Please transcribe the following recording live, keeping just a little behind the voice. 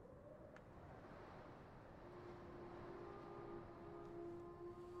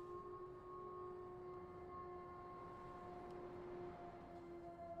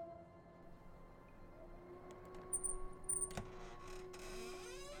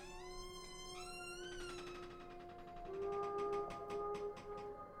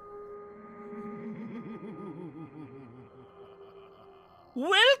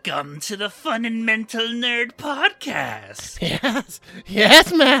Welcome to the Fun and Mental Nerd Podcast.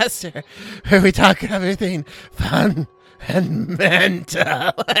 Yes, Master. Where we talk everything fun and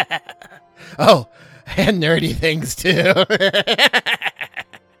mental. Oh, and nerdy things too.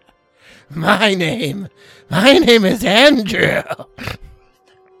 My name is Andrew.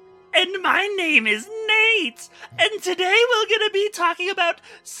 And my name is Nate. And today we're going to be talking about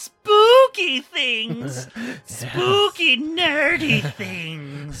spooky things. Spooky, nerdy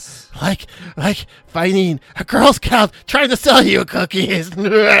things. Like finding a Girl Scout trying to sell you cookies.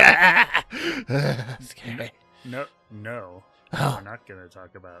 Scary. No. Oh. We're not going to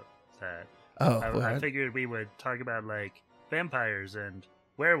talk about that. Oh, I figured we would talk about, like, vampires and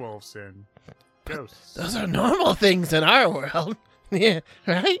werewolves and ghosts. Those are normal things in our world. Yeah,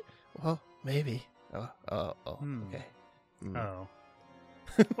 right? Well, maybe. Okay. Oh.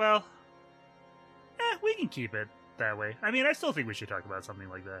 Well, we can keep it that way. I mean, I still think we should talk about something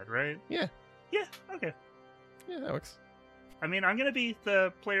like that, right? Yeah. Yeah, okay. Yeah, that works. I mean, I'm going to be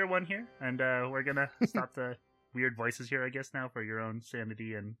the player one here, and we're going to stop the weird voices here, I guess, now for your own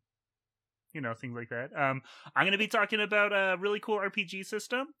sanity and, things like that. I'm going to be talking about a really cool RPG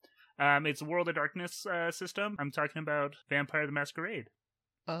system. It's a World of Darkness system. I'm talking about Vampire the Masquerade.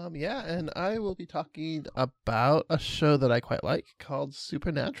 Yeah, and I will be talking about a show that I quite like called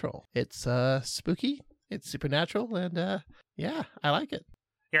Supernatural. It's spooky, it's supernatural, and yeah, I like it.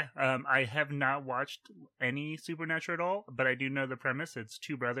 Yeah, I have not watched any Supernatural at all, but I do know the premise. It's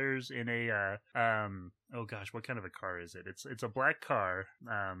two brothers in a oh gosh, what kind of a car is it? It's a black car.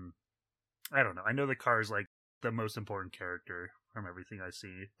 I don't know. I know the car is like the most important character from everything I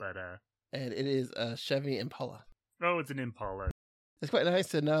see, but and it is a Chevy Impala. Oh, it's an Impala. It's quite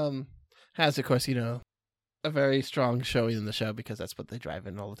nice, and has, of course, a very strong showing in the show because that's what they drive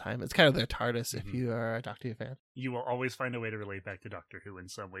in all the time. It's kind of their TARDIS if you are a Doctor Who fan. You will always find a way to relate back to Doctor Who in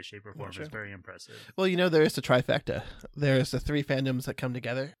some way, shape, or form. Sure. It's very impressive. Well, there is the trifecta. There's the three fandoms that come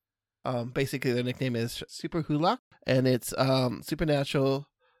together. Basically, their nickname is Super Wholock, and it's Supernatural,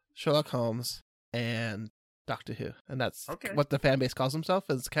 Sherlock Holmes, and Doctor Who. And that's what the fan base calls themselves.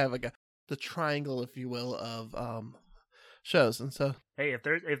 It's kind of like the triangle, if you will, of shows. And so, hey, if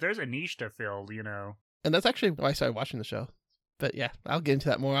there's a niche to fill, and that's actually why I started watching the show. But yeah, I'll get into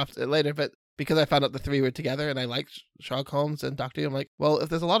that more often later. But because I found out the three were together and I liked Sherlock Holmes and Doctor Who, I'm like, well, if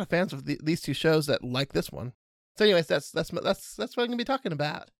there's a lot of fans of these two shows that like this one. So anyways, that's what I'm going to be talking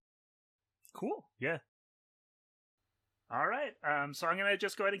about. Cool. Yeah. All right. So I'm going to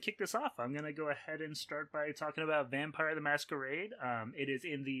just go ahead and kick this off. I'm going to go ahead and start by talking about Vampire the Masquerade. It is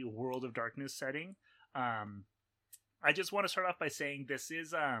in the World of Darkness setting. I just want to start off by saying this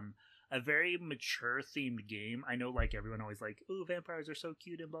is a very mature themed game. I know, like, everyone always like, ooh, vampires are so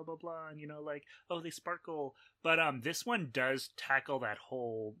cute and blah blah blah, and like, oh, they sparkle. But this one does tackle that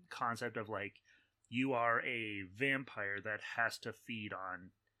whole concept of, like, you are a vampire that has to feed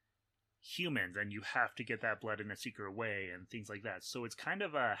on humans and you have to get that blood in a secret way and things like that. So it's kind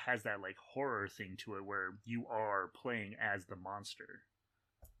of has that, like, horror thing to it where you are playing as the monster.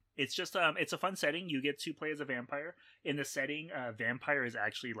 It's just it's a fun setting. You get to play as a vampire. In the setting, vampire is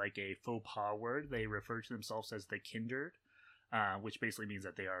actually like a faux pas word. They refer to themselves as the kindred, which basically means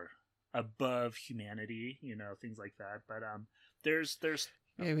that they are above humanity, things like that. But there's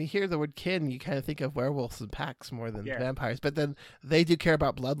yeah, we hear the word kin, you kind of think of werewolves and packs more than vampires, but then they do care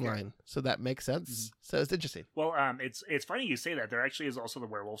about bloodline, so that makes sense. Mm-hmm. So it's interesting. Well, it's funny you say that. There actually is also the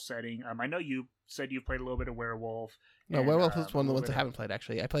werewolf setting. I know you said you played a little bit of werewolf. No, werewolf is one of the ones I haven't played,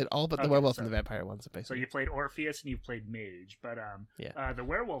 actually. I played all but the werewolf and the vampire ones, basically. So you played Orpheus and you played Mage, but the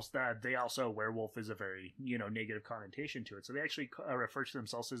werewolves, they also, werewolf is a very, negative connotation to it. So they actually refer to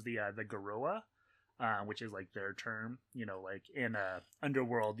themselves as the Garoa. Which is like their term, like in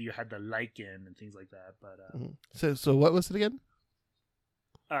Underworld, you had the Lycan and things like that. But so what was it again?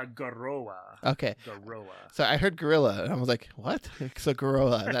 Garoa. Okay. Garoa. So I heard gorilla, and I was like, what? So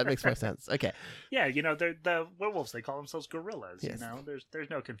Garoa, that makes more sense. Okay. Yeah, they're the werewolves. They call themselves gorillas. Yes. There's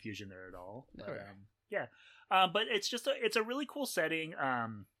no confusion there at all. But, but it's just it's a really cool setting.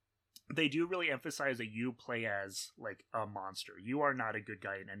 They do really emphasize that you play as, like, a monster. You are not a good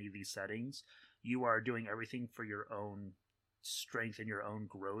guy in any of these settings. You are doing everything for your own strength and your own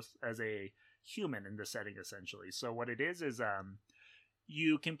growth as a human in the setting, essentially. So what it is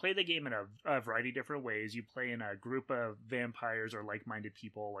you can play the game in a variety of different ways. You play in a group of vampires or like-minded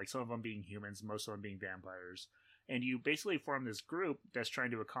people, like some of them being humans, most of them being vampires. And you basically form this group that's trying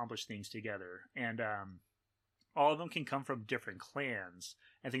to accomplish things together. And all of them can come from different clans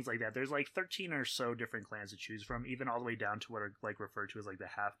and things like that. There's like 13 or so different clans to choose from, even all the way down to what are like referred to as like the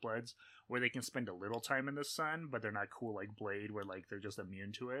Half-Bloods, where they can spend a little time in the sun, but they're not cool like Blade, where like they're just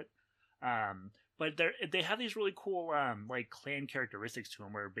immune to it. But they have these really cool like clan characteristics to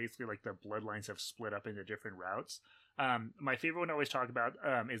them, where basically like the bloodlines have split up into different routes. My favorite one I always talk about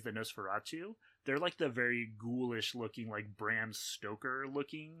is the Nosferatu. They're like the very ghoulish looking, like Bram Stoker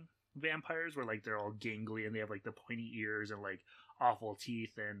looking vampires, where like they're all gangly and they have like the pointy ears and like awful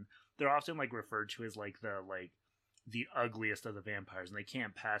teeth, and they're often like referred to as like the ugliest of the vampires, and they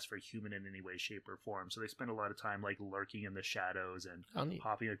can't pass for human in any way, shape, or form. So they spend a lot of time like lurking in the shadows and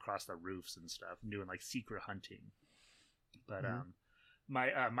hopping across the roofs and stuff, and doing like secret hunting. But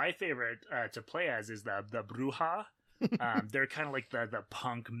my favorite to play as is the Bruja. They're kind of like the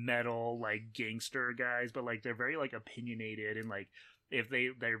punk metal like gangster guys, but like they're very like opinionated, and like if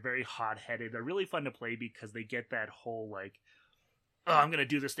they're very hot-headed. They're really fun to play because they get that whole like, oh, I'm gonna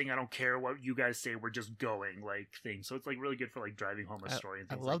do this thing, I don't care what you guys say, we're just going like thing. So it's like really good for like driving home a story and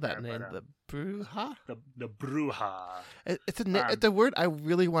things. I love that name, the Bruja. The Bruja. It's a word I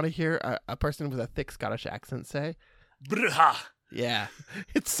really want to hear a person with a thick Scottish accent say. Bruja. Yeah,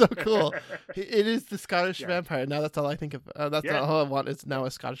 it's so cool. It is the Scottish vampire. Now that's all I think of. That's all I want is now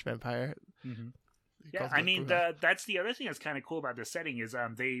a Scottish vampire. Mm-hmm. Yeah, I mean, that's the other thing that's kind of cool about this setting is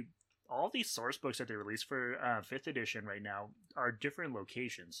all these source books that they released for 5th edition right now are different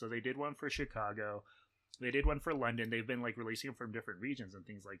locations. So they did one for Chicago, they did one for London. They've been like releasing them from different regions and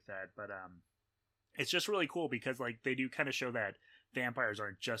things like that. But it's just really cool because like they do kind of show that vampires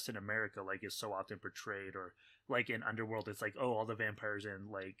aren't just in America like is so often portrayed, or like in Underworld it's like, oh, all the vampires in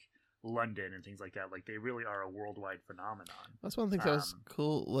like London and things like that. Like they really are a worldwide phenomenon. That's one of the things that was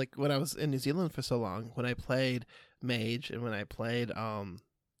cool. Like when I was in New Zealand for so long, when I played Mage and when I played some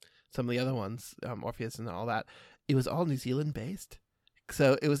of the other ones, Orpheus and all that, it was all New Zealand based.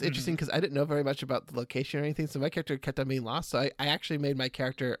 So it was interesting because I didn't know very much about the location or anything. So my character kept on being lost. So I actually made my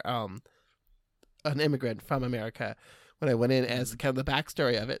character an immigrant from America when I went in as kind of the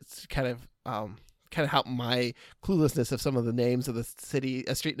backstory of it. It's kind of helped my cluelessness of some of the names of the city,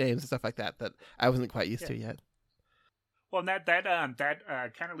 street names and stuff like that I wasn't quite used to yet. Well, and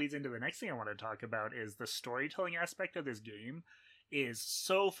that kind of leads into the next thing I want to talk about is the storytelling aspect of this game is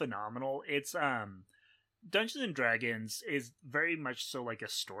so phenomenal. It's Dungeons and Dragons is very much so like a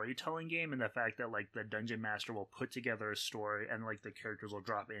storytelling game, in the fact that like the dungeon master will put together a story and like the characters will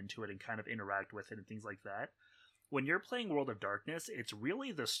drop into it and kind of interact with it and things like that. When you're playing World of Darkness, it's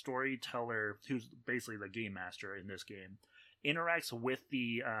really the storyteller, who's basically the game master in this game, interacts with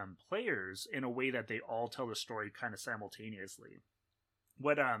the players in a way that they all tell the story kind of simultaneously.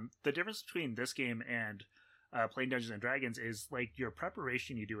 What the difference between this game and playing Dungeons and Dragons is like your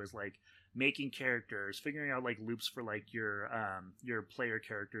preparation you do is like making characters, figuring out like loops for like your player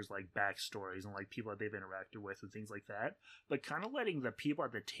characters, like backstories and like people that they've interacted with and things like that, but kind of letting the people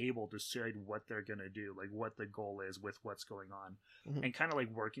at the table decide what they're gonna do, like what the goal is with what's going on, and kind of like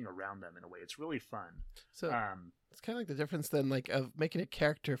working around them in a way. It's really fun. So it's kind of like the difference then like of making a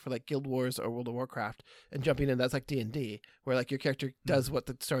character for like Guild Wars or World of Warcraft and jumping in, that's like D&D, where like your character does what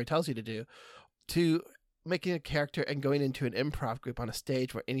the story tells you to do, to making a character and going into an improv group on a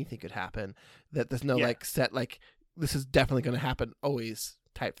stage where anything could happen, that there's no like set, like this is definitely going to happen always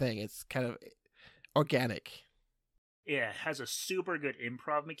type thing. It's kind of organic. Yeah, it has a super good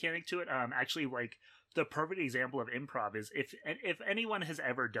improv mechanic to it. Actually, like the perfect example of improv is if anyone has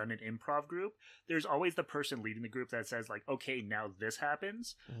ever done an improv group, there's always the person leading the group that says like, okay, now this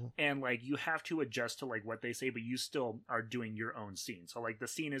happens, and like you have to adjust to like what they say, but you still are doing your own scene. So like the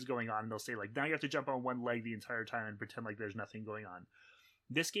scene is going on and they'll say like, now you have to jump on one leg the entire time and pretend like there's nothing going on.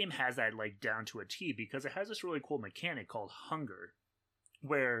 This game has that like down to a T because it has this really cool mechanic called hunger,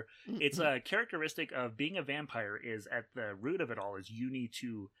 where it's a characteristic of being a vampire is at the root of it all is you need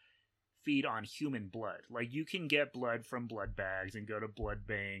to feed on human blood. Like you can get blood from blood bags and go to blood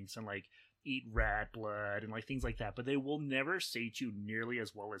banks and like eat rat blood and like things like that, but they will never sate you nearly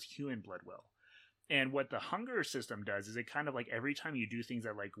as well as human blood will. And what the hunger system does is it kind of like every time you do things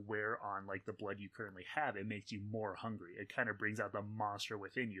that like wear on like the blood you currently have, it makes you more hungry. It kind of brings out the monster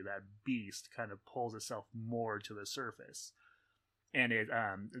within you. That beast kind of pulls itself more to the surface. And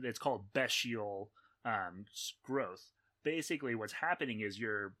it's called bestial growth. Basically what's happening is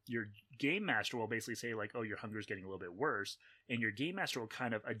your game master will basically say like, oh, your hunger is getting a little bit worse, and your game master will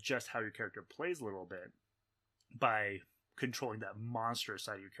kind of adjust how your character plays a little bit by controlling that monster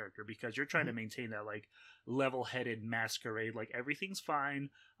side of your character, because you're trying to maintain that like level-headed masquerade, like everything's fine,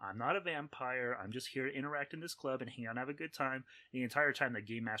 I'm not a vampire, I'm just here to interact in this club and hang out and have a good time. And the entire time the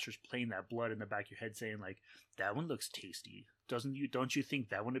game master's playing that blood in the back of your head, saying like, that one looks tasty, don't you think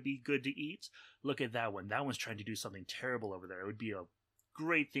that one would be good to eat? Look at that one's trying to do something terrible over there. It would be a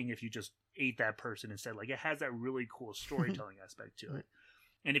great thing if you just ate that person instead. Like, it has that really cool storytelling aspect to it.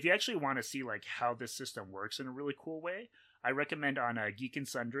 And if you actually want to see like how this system works in a really cool way, I recommend on Geek and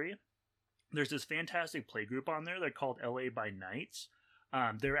Sundry, there's this fantastic play group on there. They're called LA by Nights.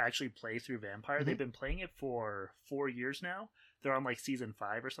 They're actually play through Vampire. They've been playing it for 4 years now. They're on like season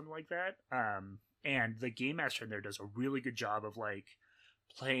 5 or something like that. And the game master in there does a really good job of like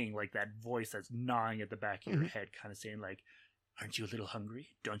playing like that voice that's gnawing at the back of your head, kind of saying like, aren't you a little hungry?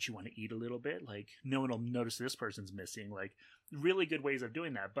 Don't you want to eat a little bit? Like, no one will notice this person's missing. Like, really good ways of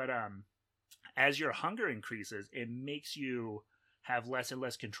doing that. But as your hunger increases, it makes you have less and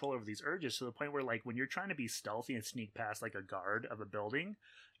less control over these urges, to the point where like when you're trying to be stealthy and sneak past like a guard of a building,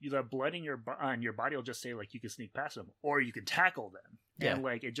 the blood in your body will just say like you can sneak past them or you can tackle them. Yeah. And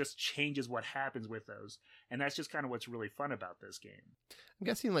like it just changes what happens with those, and that's just kind of what's really fun about this game. I'm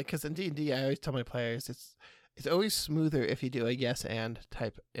guessing like, because in D&D I always tell my players it's always smoother if you do a yes and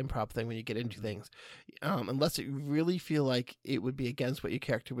type improv thing when you get into things, unless you really feel like it would be against what your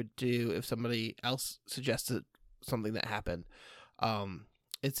character would do if somebody else suggested something that happened.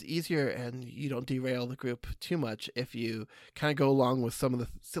 It's easier and you don't derail the group too much if you kind of go along with some of the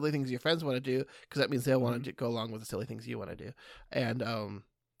silly things your friends want to do, because that means they'll want to go along with the silly things you want to do. And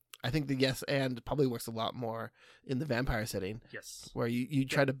I think the yes and probably works a lot more in the vampire setting. Yes. Where you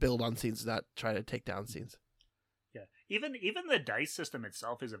try to build on scenes, not try to take down scenes. Yeah, even the dice system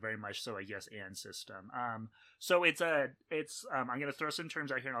itself is a very much so a yes and system. So it's I'm going to throw some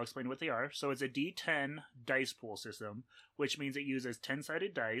terms out here and I'll explain what they are. So it's a D10 dice pool system, which means it uses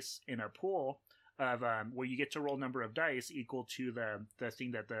 10-sided dice in a pool of where you get to roll number of dice equal to the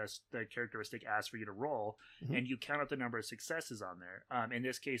thing that the characteristic asks for you to roll, and you count out the number of successes on there. In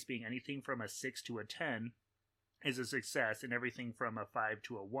this case, being anything from a 6 to a 10 is a success, and everything from a 5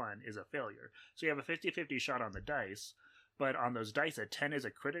 to a 1 is a failure. So you have a 50-50 shot on the dice, but on those dice, a 10 is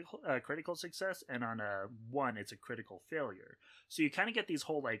a critical success, and on a 1, it's a critical failure. So you kind of get these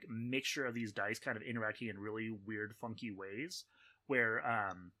whole like mixture of these dice kind of interacting in really weird, funky ways, where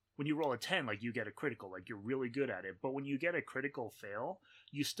when you roll a 10, like you get a critical, like you're really good at it, but when you get a critical fail,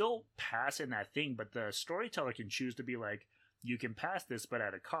 you still pass in that thing, but the storyteller can choose to be like, you can pass this, but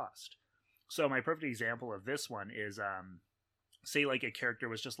at a cost. So my perfect example of this one is, say like a character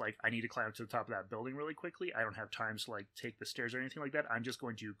was just like, I need to climb up to the top of that building really quickly. I don't have time to like take the stairs or anything like that. I'm just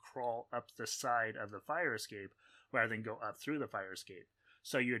going to crawl up the side of the fire escape rather than go up through the fire escape.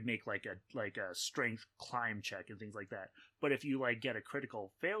 So you would make like a strength climb check and things like that. But if you like get a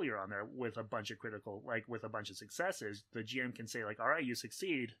critical failure on there with a bunch of successes, the GM can say like, all right, you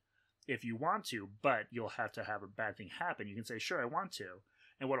succeed if you want to, but you'll have to have a bad thing happen. You can say, sure, I want to.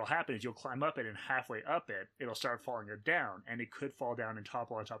 And what will happen is you'll climb up it, and halfway up it, it'll start falling down, and it could fall down and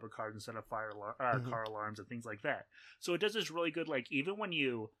topple on top of cars instead of car alarms and things like that. So it does this really good, like, even when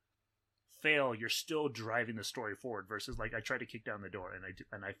you fail, you're still driving the story forward, versus like I tried to kick down the door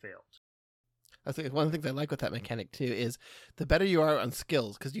and I failed. I think one of the things I like with that mechanic too is the better you are on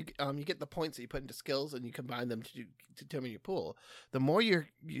skills, because you get the points that you put into skills and you combine them to determine your pool. The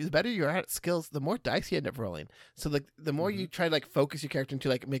better you are at skills, the more dice you end up rolling. So the more you try to like focus your character into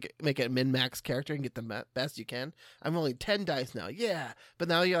like make it a min-max character and get the best you can. I'm rolling 10 dice now, yeah, but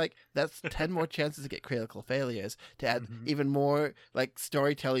now you're like, that's 10 more chances to get critical failures, to add even more like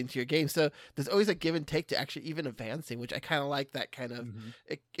storytelling to your game. So there's always a give and take to actually even advancing, which I kind of like. That kind of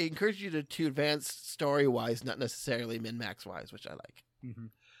it encourages you to advance story wise, not necessarily min-max wise, which I like.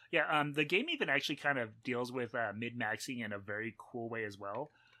 Yeah, the game even actually kind of deals with min-maxing in a very cool way as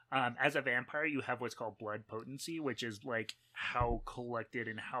well. As a vampire, you have what's called blood potency, which is like how collected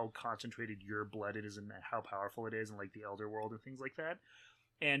and how concentrated your blood it is and how powerful it is in like the Elder World and things like that.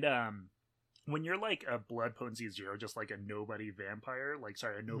 And when you're like a blood potency 0, just like a nobody vampire,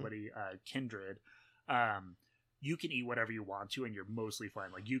 a nobody kindred, you can eat whatever you want to and you're mostly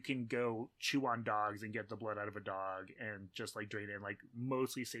fine. Like you can go chew on dogs and get the blood out of a dog and just like drain it and like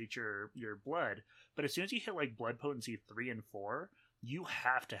mostly sate your blood. But as soon as you hit like blood potency 3 and 4, you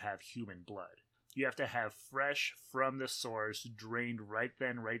have to have human blood. You have to have fresh from the source, drained right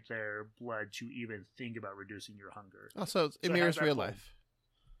then, right there, blood to even think about reducing your hunger. Also, it mirrors real life.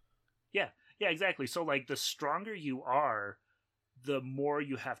 Yeah, exactly. So like the stronger you are, the more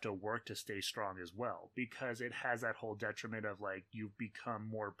you have to work to stay strong as well, because it has that whole detriment of like you've become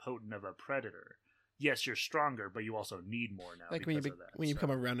more potent of a predator. yes, you're stronger, but you also need more now Like because of that. when you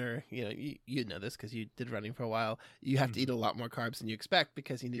become a runner, you know this because you did running for a while. You have to eat a lot more carbs than you expect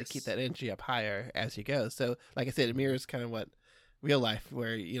because you need to keep that energy up higher as you go. So, like I said, it mirrors kind of what real life,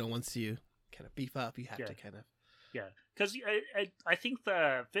 where once you kind of beef up, you have to kind of because I think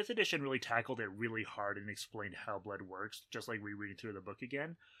the 5th edition really tackled it really hard and explained how blood works, just like rereading through the book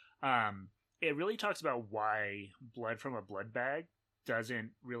again. It really talks about why blood from a blood bag doesn't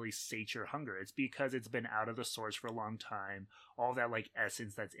really sate your hunger. It's because it's been out of the source for a long time. All that like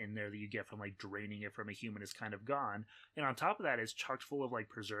essence that's in there that you get from like draining it from a human is kind of gone. And on top of that, it's chocked full of like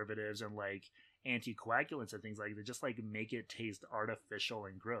preservatives and like anticoagulants and things like that, just like make it taste artificial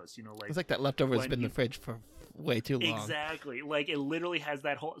and gross. Like it's like that leftover has been in the fridge for way too long. Exactly. Like it literally has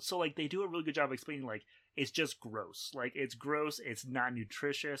that whole. So like they do a really good job explaining like it's just gross. Like it's gross. It's not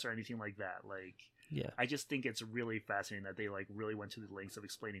nutritious or anything like that. Like. Yeah, I just think it's really fascinating that they like really went to the lengths of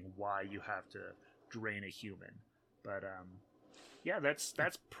explaining why you have to drain a human. But yeah, that's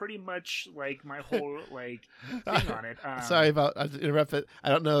pretty much like my whole like thing on it. Sorry about interrupt it. I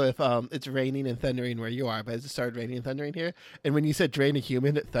don't know if it's raining and thundering where you are, but it just started raining and thundering here. And when you said drain a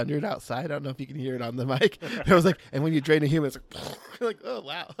human, it thundered outside. I don't know if you can hear it on the mic. I was like, and when you drain a human, it's like oh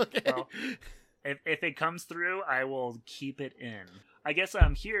wow. Okay. Well, if it comes through, I will keep it in. I guess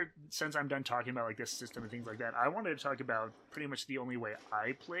here, since I'm done talking about like this system and things like that, I wanted to talk about pretty much the only way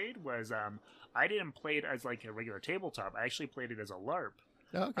I played was I didn't play it as like a regular tabletop. I actually played it as a LARP.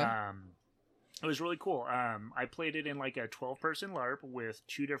 Oh, okay. It was really cool. I played it in like a 12-person LARP with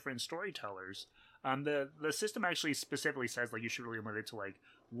 2 different storytellers. The system actually specifically says like you should really limit it to like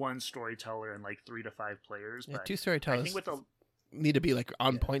 1 storyteller and like 3 to 5 players. Yeah, but 2 storytellers I think need to be like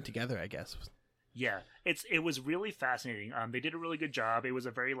on point together, I guess. Yeah, it was really fascinating. They did a really good job. It was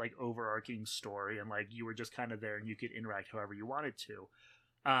a very like overarching story, and like you were just kind of there, and you could interact however you wanted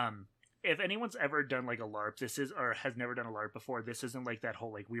to. If anyone's ever done like a LARP, or has never done a LARP before, this isn't like that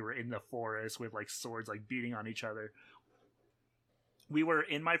whole like we were in the forest with like swords like beating on each other. We were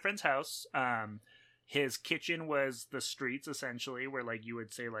in my friend's house. His kitchen was the streets, essentially, where like you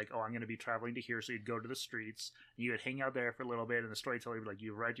would say like, oh, I'm going to be traveling to here, so you'd go to the streets, and you would hang out there for a little bit, and the storyteller would be like,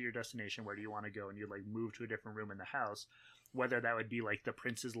 you arrived to your destination, where do you want to go? And you'd like move to a different room in the house, whether that would be like the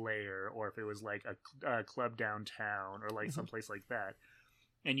prince's lair, or if it was like a club downtown, or like someplace like that.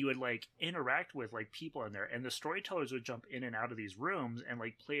 And you would like interact with like people in there, and the storytellers would jump in and out of these rooms and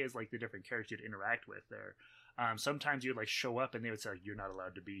like play as like the different characters you'd interact with there. Sometimes you'd like show up and they would say like, you're not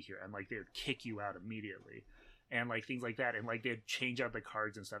allowed to be here, and like they would kick you out immediately, and like things like that, and like they'd change out the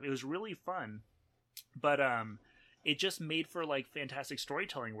cards and stuff. It was really fun, but it just made for like fantastic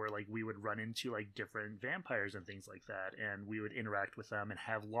storytelling where like we would run into like different vampires and things like that, and we would interact with them and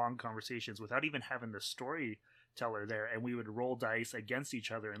have long conversations without even having the storyteller there, and we would roll dice against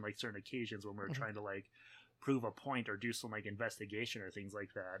each other in like certain occasions when we were trying to like prove a point or do some like investigation or things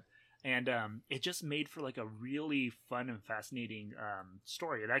like that. And it just made for like a really fun and fascinating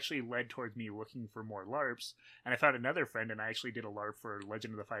story. It actually led towards me looking for more LARPs, and I found another friend, and I actually did a LARP for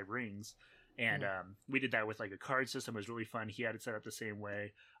Legend of the Five Rings, and we did that with like a card system. It was really fun. He had it set up the same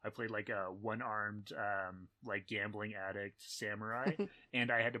way. I played like a one-armed like gambling addict samurai,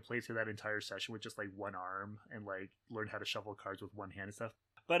 and I had to play through that entire session with just like one arm and like learn how to shuffle cards with one hand and stuff.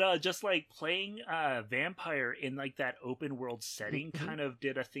 But just like playing vampire in like that open world setting kind of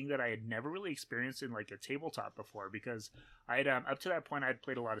did a thing that I had never really experienced in like a tabletop before, because I had up to that point I'd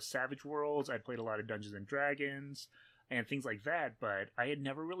played a lot of Savage Worlds, I'd played a lot of Dungeons and Dragons and things like that, but I had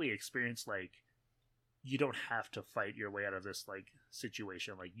never really experienced like you don't have to fight your way out of this like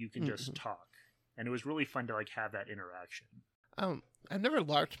situation, like you can just talk, and it was really fun to like have that interaction. I've never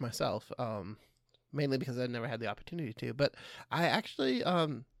LARPed myself. Mainly because I never had the opportunity to. But I actually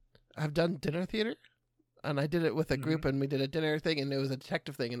I've done dinner theater, and I did it with a group, and we did a dinner thing, and it was a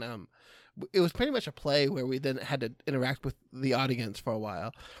detective thing, and it was pretty much a play where we then had to interact with the audience for a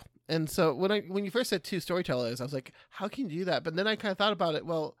while. And so when you first said 2 storytellers, I was like, how can you do that? But then I kind of thought about it.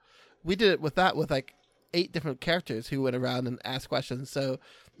 Well, we did it with like 8 different characters who went around and asked questions. So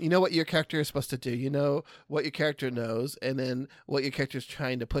you know what your character is supposed to do. You know what your character knows, and then what your character is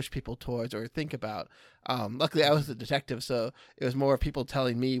trying to push people towards or think about. Luckily, I was a detective, so it was more people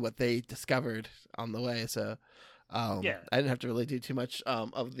telling me what they discovered on the way. So I didn't have to really do too much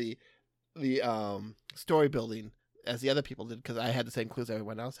of the story building as the other people did, because I had the same clues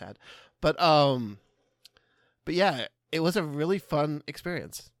everyone else had. But yeah, it was a really fun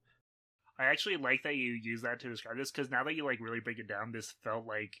experience. I actually like that you use that to describe this, because now that you like really break it down, this felt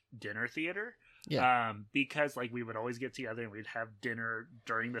like dinner theater. Because like we would always get together and we'd have dinner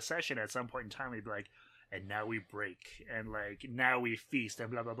during the session. At some point in time, we'd be like, and now we break, and like now we feast,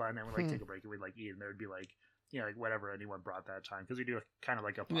 and blah blah blah, and then we like take a break and we like eat, and there would be like like whatever anyone brought that time, because we do kind of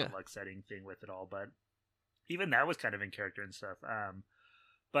like a potluck setting thing with it all, but even that was kind of in character and stuff.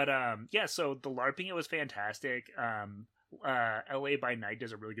 But yeah, so the LARPing, it was fantastic. LA by Night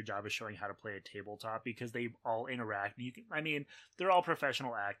does a really good job of showing how to play a tabletop, because they all interact. I mean, they're all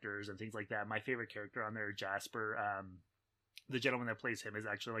professional actors and things like that. My favorite character on there, Jasper, the gentleman that plays him is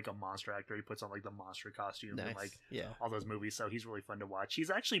actually like a monster actor. He puts on like the monster costume and like all those movies, so he's really fun to watch. He's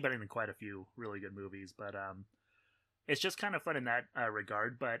actually been in quite a few really good movies, but it's just kind of fun in that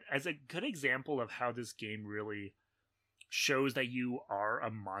regard. But as a good example of how this game really shows that you are a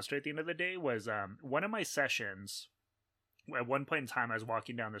monster at the end of the day was one of my sessions. At one point in time, I was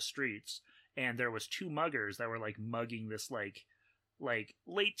walking down the streets, and there was two muggers that were like mugging this like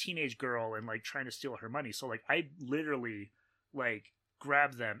late teenage girl and like trying to steal her money. So like I literally like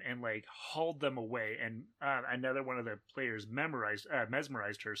grabbed them and like hauled them away, and another one of the players mesmerized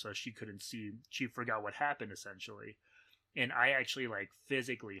her, so she couldn't see. She forgot what happened essentially, and I actually like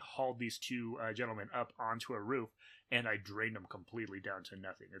physically hauled these two gentlemen up onto a roof, and I drained them completely down to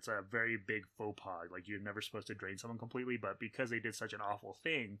nothing. It's a very big faux pas. Like, you're never supposed to drain someone completely, but because they did such an awful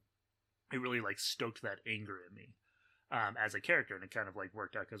thing, it really like stoked that anger in me as a character, and it kind of like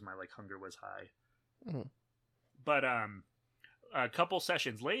worked out because my like hunger was high. But a couple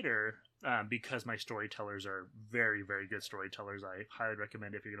sessions later, because my storytellers are very, very good storytellers, I highly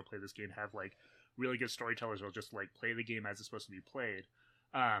recommend, if you're going to play this game, have like really good storytellers who'll just like play the game as it's supposed to be played.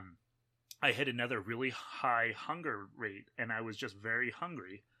 I hit another really high hunger rate, and I was just very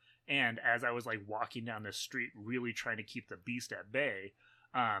hungry. And as I was like walking down the street, really trying to keep the beast at bay,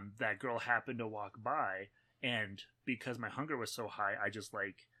 that girl happened to walk by, and because my hunger was so high, I just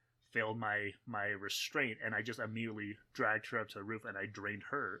like failed my restraint, and I just immediately dragged her up to the roof, and I drained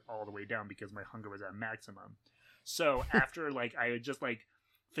her all the way down because my hunger was at maximum. So after like I had just like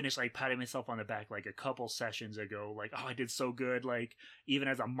finished like patting myself on the back like a couple sessions ago, like, oh, I did so good, like even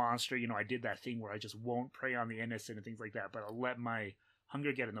as a monster, I did that thing where I just won't prey on the innocent and things like that, but I'll let my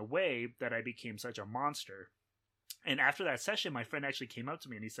hunger get in the way, that I became such a monster. And after that session, my friend actually came up to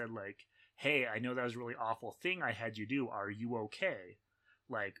me and he said like, hey, I know that was a really awful thing I had you do, are you okay?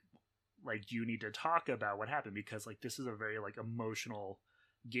 Like do you need to talk about what happened, because like this is a very like emotional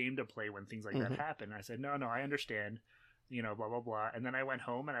game to play when things like that happen. And I said, no, I understand, blah blah blah. And then I went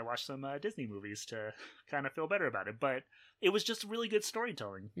home and I watched some Disney movies to kind of feel better about it. But it was just really good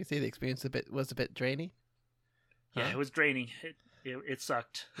storytelling. You say the experience was a bit draining? Yeah, It was draining. It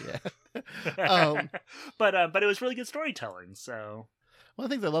sucked. Yeah. But it was really good storytelling. So one of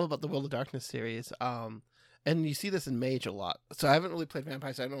the things I love about the World of Darkness series, and you see this in Mage a lot. So I haven't really played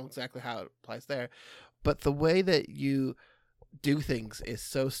Vampire, so I don't know exactly how it applies there. But the way that you do things is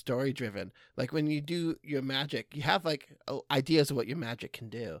so story driven. Like when you do your magic, you have like ideas of what your magic can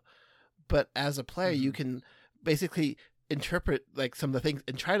do. But as a player, you can basically interpret like some of the things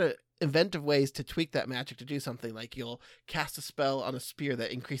and try to inventive ways to tweak that magic to do something. Like you'll cast a spell on a spear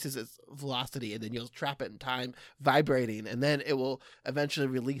that increases its velocity, and then you'll trap it in time vibrating, and then it will eventually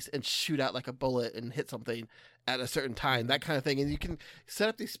release and shoot out like a bullet and hit something at a certain time, that kind of thing. And you can set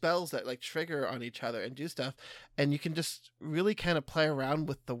up these spells that like trigger on each other and do stuff, and you can just really kind of play around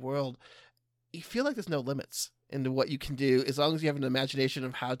with the world. You feel like there's no limits into what you can do, as long as you have an imagination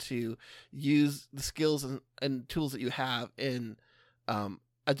of how to use the skills and tools that you have in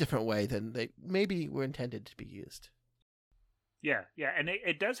a different way than they maybe were intended to be used. Yeah, and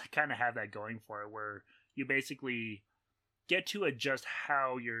it does kind of have that going for it, where you basically get to adjust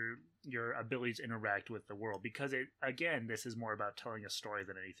how your abilities interact with the world, because this is more about telling a story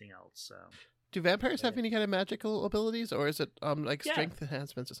than anything else. So, do vampires have any kind of magical abilities, or is it like strength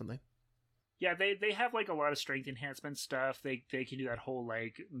enhancements or something? Yeah, they have like a lot of strength enhancement stuff. They can do that whole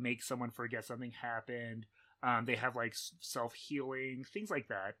like make someone forget something happened. They have like self-healing, things like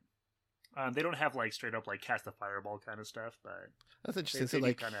that. They don't have like straight up like cast a fireball kind of stuff, but that's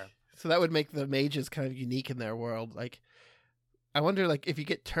interesting. So that would make the mages kind of unique in their world. Like, I wonder, like, if you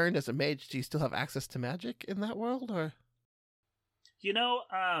get turned as a mage, do you still have access to magic in that world, or?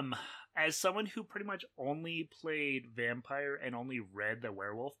 As someone who pretty much only played Vampire and only read the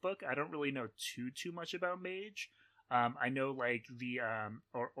Werewolf book, I don't really know too much about mage. I know like the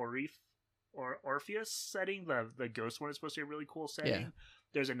Orpheus setting, the ghost one is supposed to be a really cool setting. Yeah.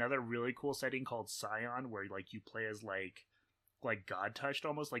 There's another really cool setting called Scion, where like you play as like God touched,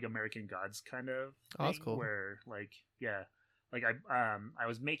 almost like American Gods kind of thing. Oh, that's cool. Where like I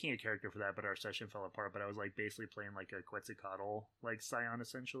was making a character for that, but our session fell apart. But I was like basically playing like a Quetzalcoatl like Scion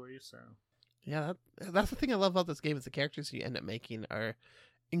essentially. So yeah, that's the thing I love about this game, is the characters you end up making are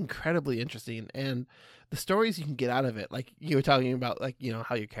incredibly interesting, and the stories you can get out of it, like you were talking about, like, you know,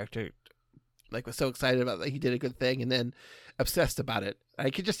 how your character like was so excited about, like, he did a good thing and then obsessed about it. I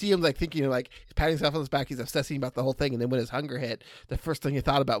could just see him like thinking, like, he's patting himself on his back, he's obsessing about the whole thing, and then when his hunger hit, the first thing he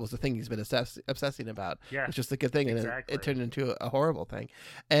thought about was the thing he's been obsessing about. Yeah, it's just a good thing, and exactly. it turned into a horrible thing.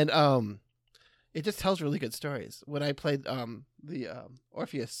 And it just tells really good stories. When I played the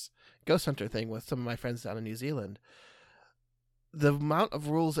Orpheus Ghost Hunter thing with some of my friends down in New Zealand, the amount of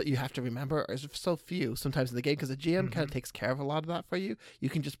rules that you have to remember is so few sometimes in the game, because the GM kind of takes care of a lot of that for you. You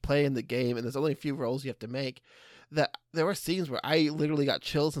can just play in the game, and there's only a few rolls you have to make. That there were scenes where I literally got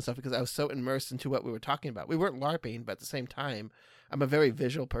chills and stuff because I was so immersed into what we were talking about. We weren't LARPing, but at the same time, I'm a very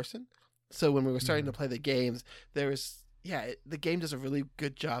visual person. So when we were starting to play the games, the game does a really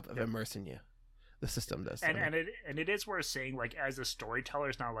good job of immersing you. The system does, and it is worth saying, like, as a storyteller,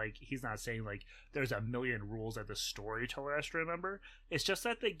 it's not like he's not saying like there's a million rules that the storyteller has to remember. It's just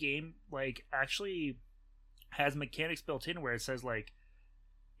that the game, like, actually has mechanics built in where it says, like,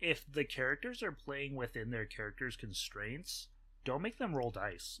 if the characters are playing within their characters' constraints, don't make them roll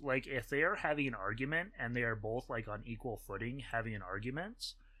dice. Like, if they are having an argument and they are both, like, on equal footing having an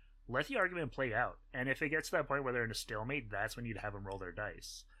argument, let the argument play out. And if it gets to that point where they're in a stalemate, that's when you'd have them roll their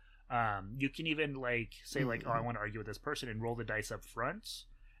dice. You can even, like, say, like, oh, I want to argue with this person, and roll the dice up front,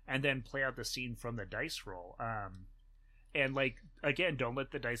 and then play out the scene from the dice roll. And, like, again, don't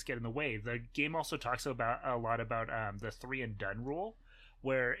let the dice get in the way. The game also talks about a lot about the 3 and done rule,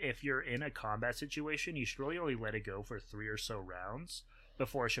 where if you're in a combat situation, you should really only let it go for 3 or so rounds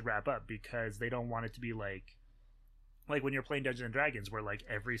before it should wrap up, because they don't want it to be like when you're playing Dungeons and Dragons, where, like,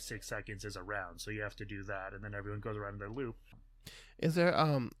 every 6 seconds is a round, so you have to do that, and then everyone goes around in their loop. Is there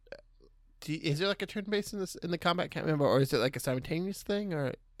like a turn based in the combat? Can't remember, or is it like a simultaneous thing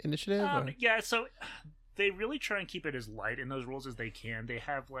or initiative? Yeah, so they really try and keep it as light in those rules as they can. They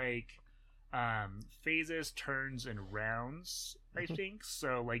have, like, phases, turns, and rounds, I think.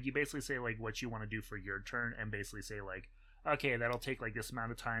 So, like, you basically say, like, what you want to do for your turn, and basically say, like, okay, that'll take, like, this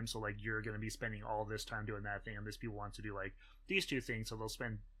amount of time, so, like, you're going to be spending all this time doing that thing, and this people want to do, like, these 2 things, so they'll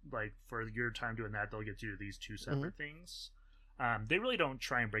spend, like, for your time doing that, they'll get to do these 2 separate things. They really don't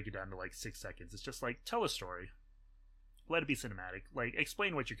try and break it down to, like, 6 seconds. It's just, like, tell a story. Let it be cinematic. Like,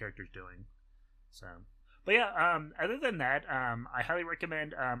 explain what your character's doing. So, but yeah, other than that, I highly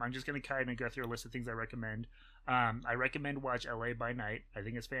recommend, I'm just going to kind of go through a list of things I recommend. I recommend watch LA by Night. I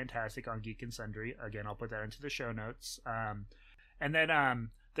think it's fantastic on Geek and Sundry. Again, I'll put that into the show notes. And then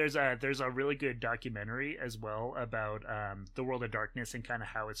there's a really good documentary as well about the World of Darkness and kind of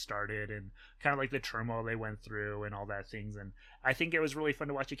how it started and kind of like the turmoil they went through and all that things. And I think it was really fun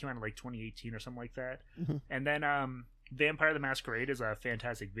to watch. It came out in like 2018 or something like that. And then Vampire the Masquerade is a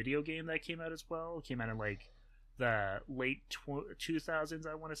fantastic video game that came out as well. It came out in like the late 2000s,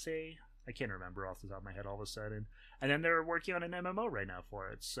 I want to say. I can't remember off the top of my head all of a sudden. And then they're working on an MMO right now for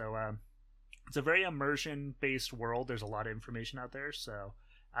it. So it's a very immersion-based world. There's a lot of information out there. So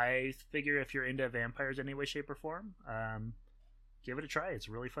I figure if you're into vampires in any way, shape, or form, give it a try. It's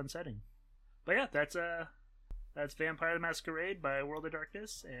a really fun setting. But yeah, that's Vampire the Masquerade by World of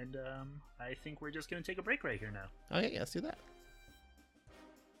Darkness. And I think we're just going to take a break right here now. Okay, let's do that.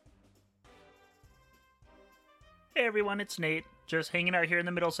 Hey everyone, it's Nate. Just hanging out here in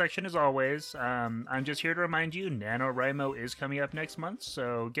the middle section as always. I'm just here to remind you, NaNoWriMo is coming up next month,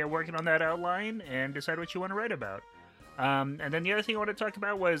 so get working on that outline and decide what you want to write about. And then the other thing I want to talk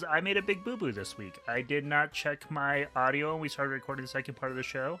about was I made a big boo-boo this week. I did not check my audio when we started recording the second part of the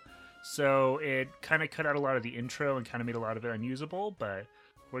show, so it kind of cut out a lot of the intro and kind of made a lot of it unusable, but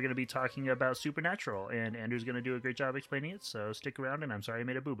we're going to be talking about Supernatural, and Andrew's going to do a great job explaining it, so stick around, and I'm sorry I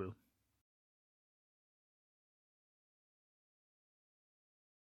made a boo-boo.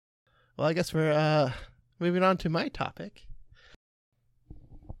 Well, I guess we're moving on to my topic.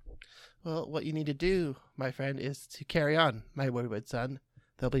 Well, what you need to do, my friend, is to carry on, my wayward son.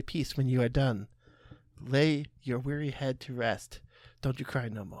 There'll be peace when you are done. Lay your weary head to rest. Don't you cry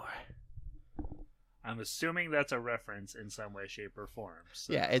no more. I'm assuming that's a reference in some way, shape, or form.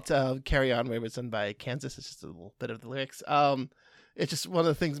 So. Yeah, it's Carry On, Wayward Son by Kansas. It's just a little bit of the lyrics. It's just one of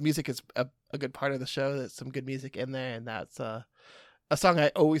the things, music is a good part of the show. There's some good music in there, and that's a song I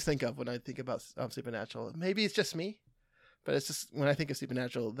always think of when I think about Supernatural. Maybe it's just me, but it's just when I think of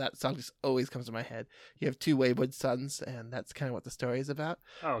Supernatural, that song just always comes to my head. You have 2 wayward sons, and that's kind of what the story is about.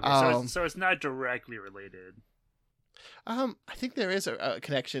 Oh, okay. So it's not directly related. I think there is a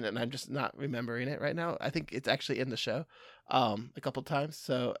connection, and I'm just not remembering it right now. I think it's actually in the show a couple times,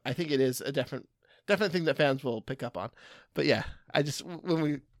 so I think it is a definite thing that fans will pick up on. But yeah, I just when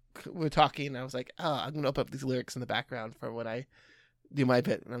we were talking, I was like, oh, I'm gonna open up these lyrics in the background for when I do my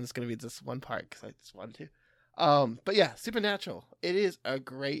bit. I'm just going to read this one part because I just wanted to. But yeah, Supernatural. It is a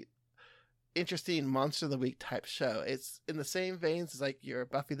great, interesting Monster of the Week type show. It's in the same veins as like your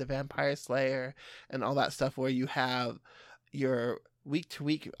Buffy the Vampire Slayer and all that stuff, where you have your week to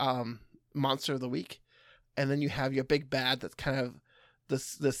week Monster of the Week, and then you have your big bad that's kind of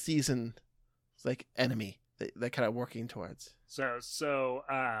the season like enemy that they're kind of working towards. So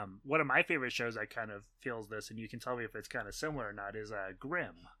one of my favorite shows that kind of feels this, and you can tell me if it's kind of similar or not, is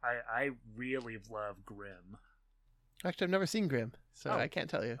Grimm. I really love Grimm. Actually, I've never seen Grimm, so I can't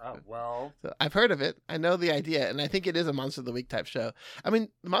tell you. Oh, well. So I've heard of it. I know the idea, and I think it is a Monster of the Week type show. I mean,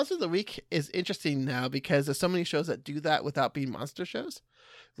 the Monster of the Week is interesting now because there's so many shows that do that without being monster shows,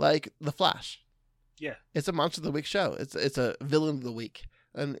 like The Flash. Yeah. It's a Monster of the Week show. It's a Villain of the Week.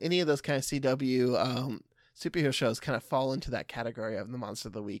 And any of those kind of CW superhero shows kind of fall into that category of the Monster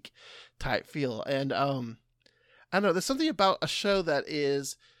of the Week type feel. And I don't know, there's something about a show that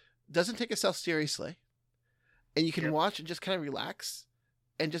doesn't take itself seriously, and you can watch and just kind of relax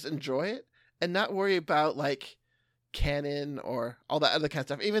and just enjoy it and not worry about like canon or all that other kind of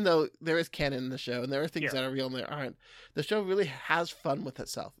stuff. Even though there is canon in the show and there are things that are real and there aren't, the show really has fun with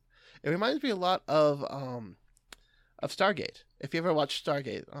itself. It reminds me a lot of Stargate. If you ever watched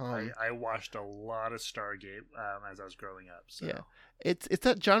Stargate, I watched a lot of Stargate as I was growing up. So yeah, it's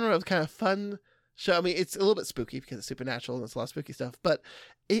that genre of kind of fun show. I mean, it's a little bit spooky because it's supernatural and it's a lot of spooky stuff, but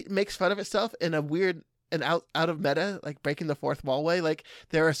it makes fun of itself in a weird and out of meta, like breaking the fourth wall way. Like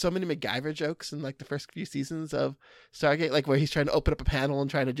there are so many MacGyver jokes in like the first few seasons of Stargate, like where he's trying to open up a panel and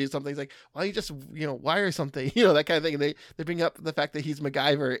trying to do something. He's like, why don't you just wire something, that kind of thing. And they bring up the fact that he's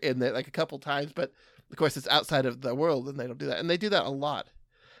MacGyver in there like a couple times, but of course it's outside of the world and they don't do that. And they do that a lot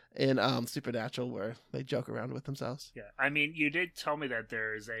in Supernatural, where they joke around with themselves. Yeah, I mean, you did tell me that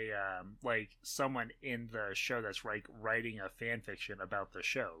there's a like someone in the show that's like writing a fan fiction about the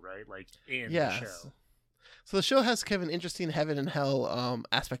show, right? Like in the show. So the show has kind of an interesting heaven and hell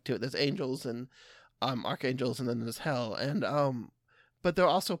aspect to it. There's angels and archangels, and then there's hell, and but there are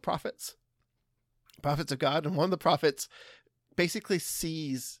also prophets of God, and one of the prophets basically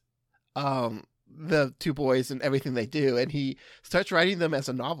sees the two boys and everything they do, and he starts writing them as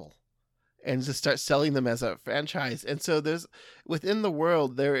a novel and just starts selling them as a franchise. And so there's within the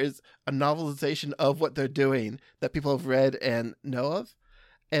world there is a novelization of what they're doing that people have read and know of.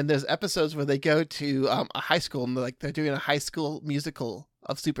 And there's episodes where they go to a high school and they're doing a high school musical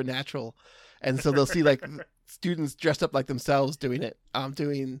of Supernatural. And so they'll see like students dressed up like themselves doing it,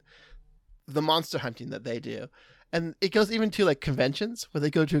 doing the monster hunting that they do. And it goes even to like conventions where they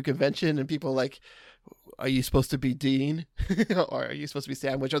go to a convention and people like, are you supposed to be Dean or are you supposed to be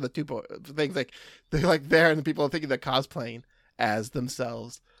Sandwich? Or the two things like they're like there and the people are thinking they're cosplaying as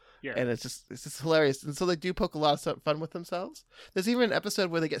themselves. Yeah. And it's just hilarious. And so they do poke a lot of fun with themselves. There's even an episode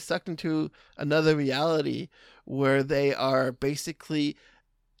where they get sucked into another reality where they are basically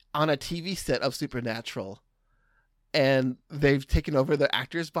on a TV set of Supernatural and they've taken over their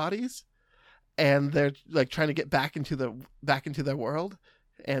actors' bodies and they're like trying to get back into their world.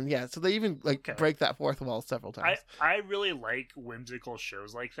 And yeah, so they even like break that fourth wall several times. I really like whimsical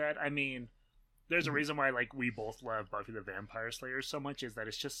shows like that. I mean, there's a reason why like we both love Buffy the Vampire Slayer so much, is that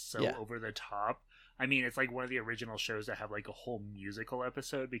it's just so over the top. I mean, it's like one of the original shows that have like a whole musical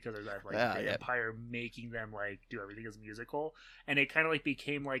episode because of that vampire making them like do everything as musical, and it kind of like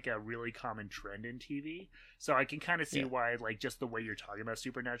became like a really common trend in TV. So I can kind of see why, like, just the way you're talking about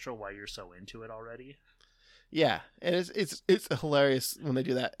Supernatural, why you're so into it already. Yeah, and it's hilarious when they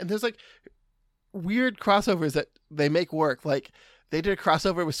do that. And there's like weird crossovers that they make work. Like they did a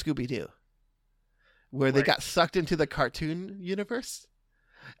crossover with Scooby-Doo, where they got sucked into the cartoon universe.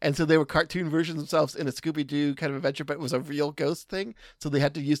 And so they were cartoon versions themselves in a Scooby-Doo kind of adventure, but it was a real ghost thing. So they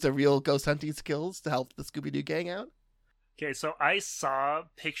had to use their real ghost hunting skills to help the Scooby-Doo gang out. Okay, so I saw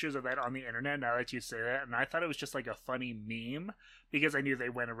pictures of that on the internet now that you say that, and I thought it was just like a funny meme because I knew they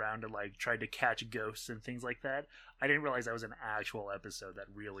went around and like tried to catch ghosts and things like that. I didn't realize that was an actual episode that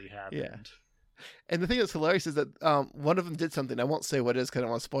really happened. Yeah. And the thing that's hilarious is that one of them did something. I won't say what it is because I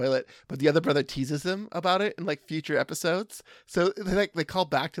don't want to spoil it, but the other brother teases them about it in like future episodes. So they call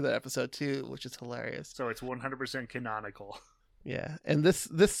back to that episode too, which is hilarious. So it's 100% canonical. Yeah, and this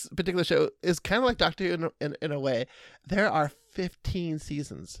particular show is kind of like Doctor Who in a way. There are 15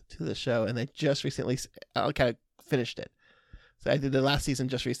 seasons to the show, and they just recently kind of finished it. So I did the last season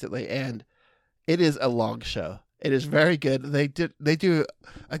just recently, and it is a long show. It is very good. They do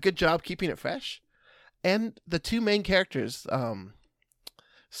a good job keeping it fresh, and the two main characters,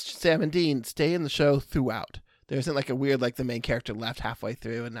 Sam and Dean, stay in the show throughout. There isn't like a weird like the main character left halfway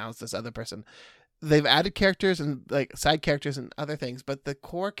through, and now it's this other person. they've added characters and like side characters and other things, but the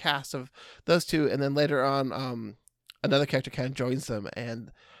core cast of those two, and then later on, another character kind of joins them,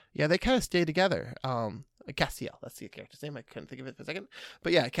 and yeah, they kind of stay together. Castiel, that's the character's name. I couldn't think of it for a second,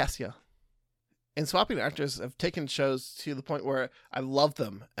 but yeah, Castiel. And swapping actors have taken shows to the point where I love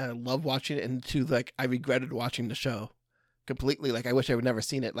them and I love watching it, and to like I regretted watching the show completely. Like I wish I would never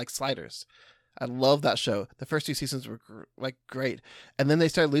seen it. Like Sliders, I love that show. The first 2 seasons were like great, and then they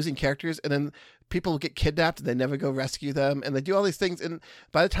started losing characters, and then people get kidnapped and they never go rescue them, and they do all these things. And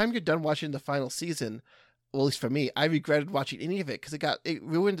by the time you're done watching the final season, well, at least for me, I regretted watching any of it because it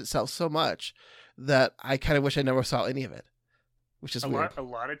ruined itself so much that I kind of wish I never saw any of it, which is weird. A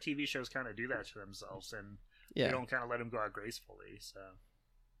lot of TV shows kind of do that to themselves, and they don't kind of let them go out gracefully. So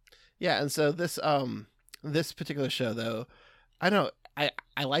yeah, and so this particular show, though, I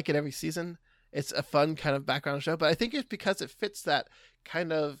like it every season. It's a fun kind of background show, but I think it's because it fits that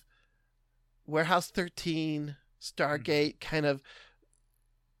kind of Warehouse 13, Stargate kind of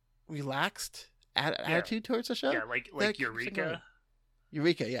relaxed attitude towards the show. Yeah, like Eureka.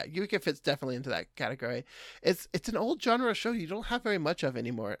 Eureka fits definitely into that category. It's an old genre show you don't have very much of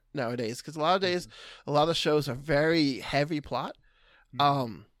anymore nowadays, because a lot of the shows are very heavy plot.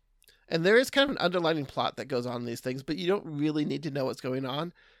 And there is kind of an underlining plot that goes on in these things, but you don't really need to know what's going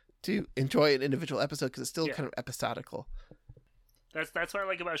on to enjoy an individual episode, because it's still kind of episodical. That's what I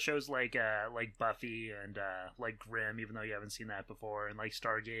like about shows like Buffy and like Grimm, even though you haven't seen that before, and like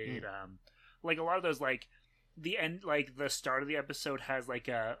Stargate. Like a lot of those, like the end, like the start of the episode has like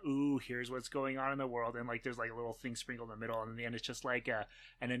here's what's going on in the world, and like there's like a little thing sprinkled in the middle, and in the end it's just like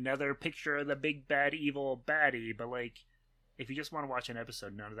and another picture of the big bad evil baddie. But like, if you just want to watch an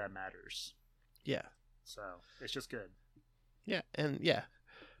episode, none of that matters. Yeah. So it's just good. Yeah,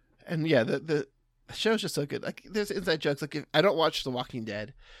 the show's just so good. Like there's inside jokes. Like I don't watch The Walking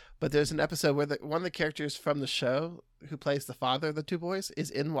Dead, but there's an episode where one of the characters from the show who plays the father of the two boys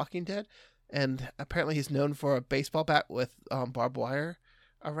is in Walking Dead, and apparently he's known for a baseball bat with barbed wire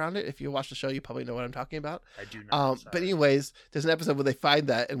around it. If you watch the show, you probably know what I'm talking about. I do not. But anyways, there's an episode where they find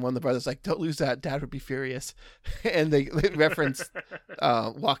that, and one of the brothers like, "Don't lose that. Dad would be furious," and they reference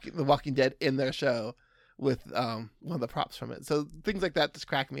The Walking Dead in their show with one of the props from it. So things like that just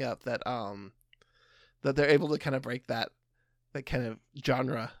crack me up, that they're able to kind of break that kind of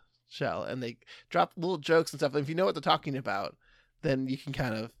genre shell, and they drop little jokes and stuff. And if you know what they're talking about, then you can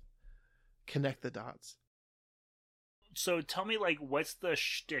kind of connect the dots. So tell me, like, what's the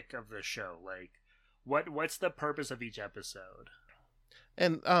shtick of the show? Like, what's the purpose of each episode?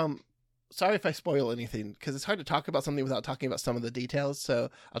 And sorry if I spoil anything, because it's hard to talk about something without talking about some of the details. So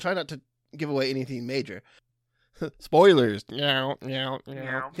I'll try not to give away anything major. Spoilers. Meow, meow,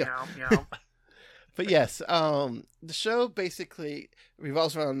 meow. Meow, meow. But yes, the show basically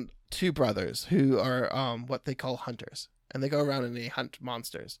revolves around two brothers who are what they call hunters, and they go around and they hunt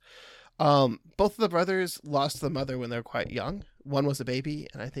monsters. Both of the brothers lost the mother when they were quite young. One was a baby,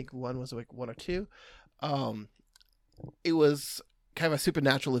 and I think one was like 1 or 2. It was kind of a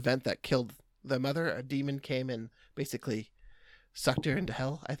supernatural event that killed their mother. A demon came and basically sucked her into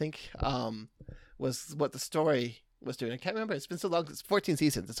hell, I think, was what the story was doing. I can't remember. It's been so long. It's 14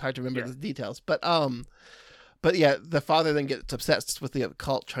 seasons. It's hard to remember the details. But yeah, the father then gets obsessed with the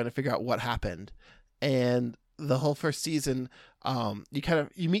occult, trying to figure out what happened. And the whole first season,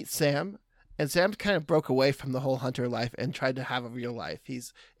 you meet Sam, and Sam kind of broke away from the whole hunter life and tried to have a real life.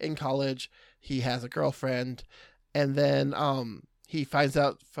 He's in college. He has a girlfriend, and then he finds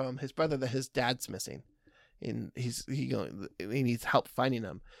out from his brother that his dad's missing, and he needs help finding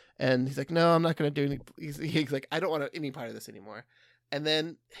him. And he's like, no, I'm not going to do any. He's like, I don't want any part of this anymore. And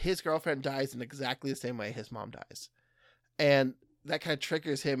then his girlfriend dies in exactly the same way his mom dies, and that kind of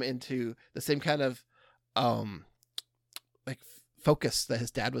triggers him into the same kind of focus that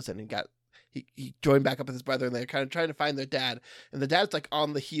his dad was in. He joined back up with his brother, and they're kind of trying to find their dad, and the dad's like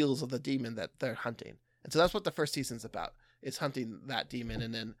on the heels of the demon that they're hunting. And so that's what the first season's about. It's hunting that demon,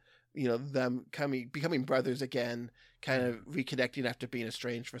 and then them becoming brothers again, kind of reconnecting after being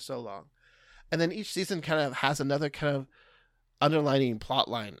estranged for so long. And then each season kind of has another kind of underlining plot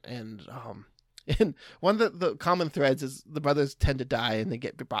line, and one of the common threads is the brothers tend to die and they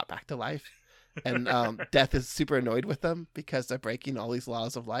get brought back to life. And death is super annoyed with them because they're breaking all these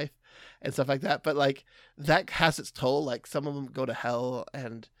laws of life and stuff like that. But like that has its toll. Like some of them go to hell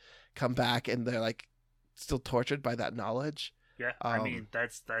and come back, and they're like still tortured by that knowledge. Yeah, I mean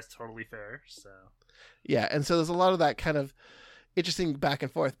that's totally fair. So yeah, and so there's a lot of that kind of interesting back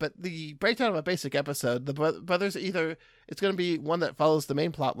and forth. But the breakdown of a basic episode, the brothers either it's going to be one that follows the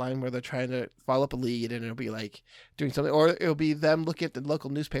main plot line where they're trying to follow up a lead, and it'll be like doing something, or it'll be them looking at the local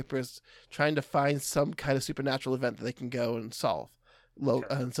newspapers trying to find some kind of supernatural event that they can go and solve.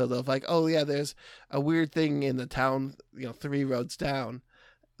 And so they'll like, oh yeah, there's a weird thing in the town, 3 roads down,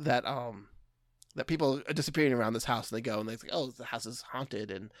 that that people are disappearing around this house, and they go and they're like, oh, the house is haunted,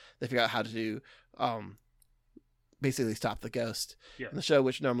 and they figure out how to do basically stop the ghost. Yeah. In the show,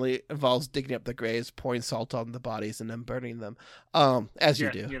 which normally involves digging up the graves, pouring salt on the bodies, and then burning them, as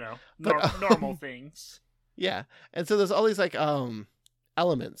you do. Normal things. Yeah, and so there's all these like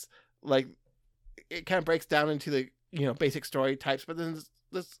elements, like it kind of breaks down into the basic story types, but then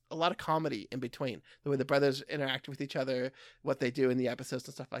there's a lot of comedy in between, the way the brothers interact with each other, what they do in the episodes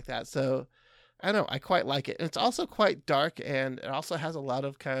and stuff like that. So I don't know, I quite like it. And it's also quite dark, and it also has a lot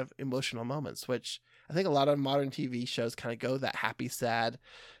of kind of emotional moments, which I think a lot of modern TV shows kind of go that happy, sad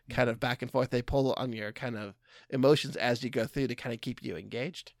kind of back and forth. They pull on your kind of emotions as you go through to kind of keep you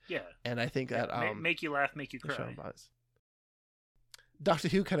engaged. Yeah. And I think that make you laugh, make you cry. Doctor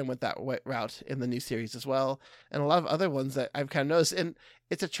Who kind of went that route in the new series as well, and a lot of other ones that I've kind of noticed. And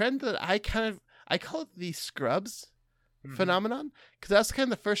it's a trend that I call it the Scrubs phenomenon, because that's kind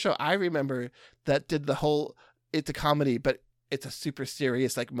of the first show I remember that did the whole, it's a comedy, but it's a super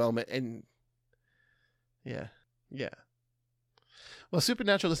serious like moment. And yeah. Well,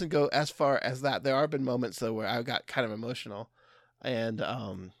 Supernatural doesn't go as far as that. There have been moments though where I got kind of emotional, and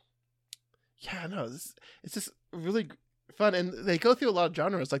it's just really fun, and they go through a lot of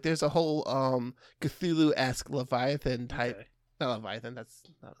genres. Like there's a whole Cthulhu-esque Leviathan type, not Leviathan, that's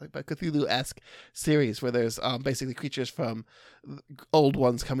not like, but Cthulhu-esque series where there's basically creatures from old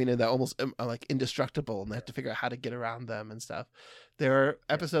ones coming in that almost are like indestructible, and they have to figure out how to get around them and stuff. There are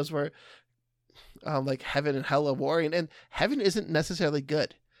episodes where like heaven and hell are warring, and heaven isn't necessarily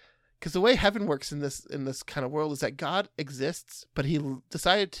good, because the way heaven works in this kind of world is that God exists, but he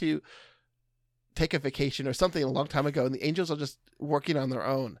decided to take a vacation or something a long time ago, and the angels are just working on their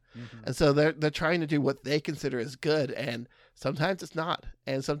own. And so they're trying to do what they consider is good, and sometimes it's not,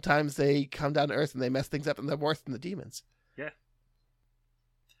 and sometimes they come down to earth and they mess things up, and they're worse than the demons.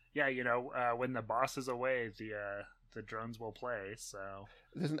 When the boss is away, the drones will play. So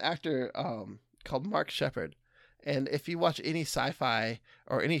there's an actor called Mark Shepard, and if you watch any sci-fi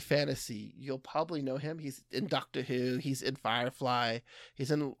or any fantasy, you'll probably know him. He's in Doctor Who. He's in Firefly.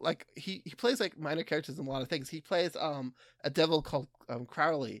 He's in he plays like minor characters in a lot of things. He plays a devil called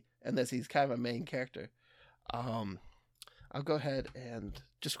Crowley, and he's kind of a main character. I'll go ahead and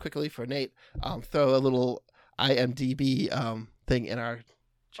just quickly for Nate throw a little IMDb thing in our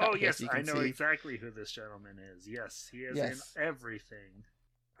chat. Oh yes, I know exactly who this gentleman is. Yes, he is in everything.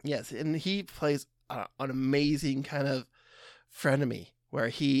 Yes, and he plays an amazing kind of frenemy where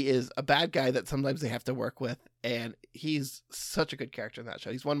he is a bad guy that sometimes they have to work with, and he's such a good character in that show.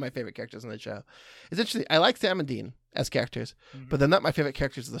 He's one of my favorite characters in the show. It's interesting. I like Sam and Dean as characters, but they're not my favorite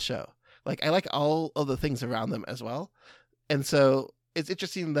characters of the show. Like I like all of the things around them as well, and so it's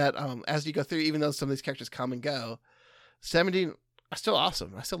interesting that as you go through, even though some of these characters come and go, Sam and Dean are still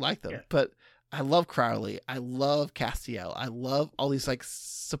awesome. I still like them, but I love Crowley. I love Castiel. I love all these like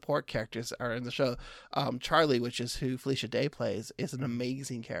support characters are in the show. Charlie, which is who Felicia Day plays, is an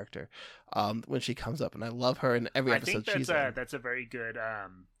amazing character when she comes up, and I love her in every episode she's in. That's a very good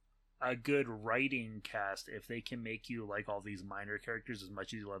a good writing cast if they can make you like all these minor characters as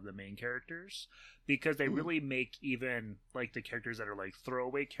much as you love the main characters, because they really make even like the characters that are like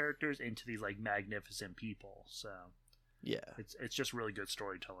throwaway characters into these like magnificent people. So yeah, it's just really good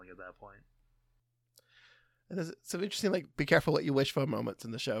storytelling at that point. And there's some interesting, like, be careful what you wish for moments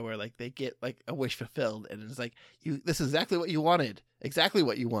in the show where, like, they get, like, a wish fulfilled. And it's like, this is exactly what you wanted.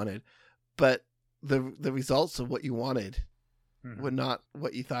 But the results of what you wanted were not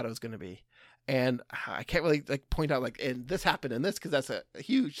what you thought it was going to be. And I can't really, like, point out, like, and this happened in this, because that's a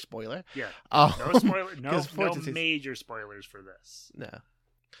huge spoiler. Yeah. No spoiler. No major spoilers for this. No.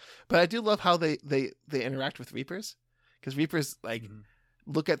 But I do love how they interact with Reapers. Because Reapers, like...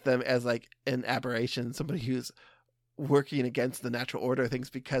 look at them as like an aberration, somebody who's working against the natural order of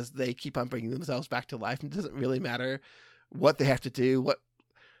things, because they keep on bringing themselves back to life, and it doesn't really matter what they have to do, what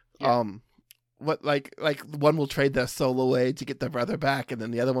like one will trade their soul away to get their brother back, and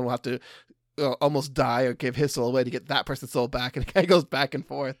then the other one will have to almost die or give his soul away to get that person's soul back, and it kind of goes back and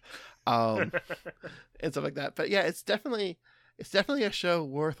forth and stuff like that. But yeah, it's definitely a show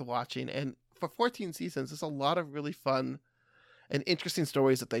worth watching, and for 14 seasons there's a lot of really fun and interesting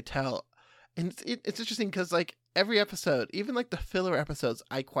stories that they tell. And it's interesting because like every episode, even like the filler episodes,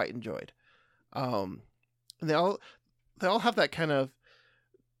 I quite enjoyed. And they all have that kind of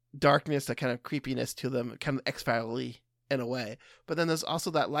darkness, that kind of creepiness to them, kind of X-File-y in a way. But then there's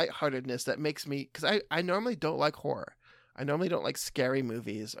also that lightheartedness that makes me, because I normally don't like horror. I normally don't like scary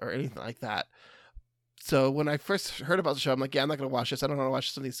movies or anything like that. So when I first heard about the show, I'm like, yeah, I'm not going to watch this. I don't want to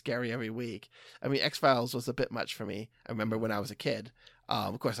watch something scary every week. I mean, X-Files was a bit much for me. I remember when I was a kid.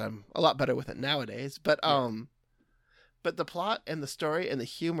 Of course, I'm a lot better with it nowadays. But the plot and the story and the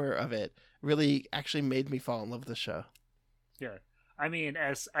humor of it really actually made me fall in love with the show. Yeah. I mean,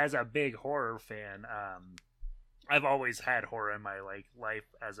 as a big horror fan, I've always had horror in my life.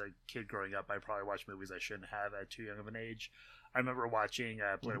 As a kid growing up, I probably watched movies I shouldn't have at too young of an age. I remember watching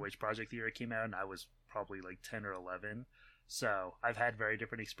Blair Witch Project the year it came out, and I was probably like 10 or 11. So I've had very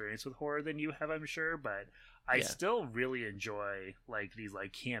different experience with horror than you have, I'm sure. But I still really enjoy like these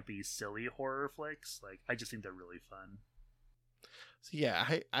like campy, silly horror flicks. Like I just think they're really fun. So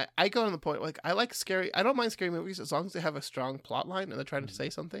yeah, I go on the point, like I like scary. I don't mind scary movies as long as they have a strong plot line and they're trying to say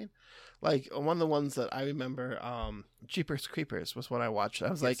something. Like one of the ones that I remember, Jeepers Creepers was what I watched. I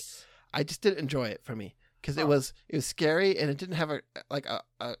was like, I just didn't enjoy it for me because it was scary and it didn't have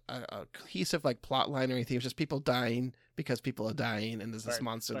a cohesive like plot line or anything. It was just people dying because people are dying and there's this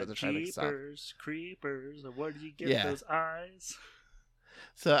monster that they're trying to stop. Jeepers Creepers, where did you get those eyes?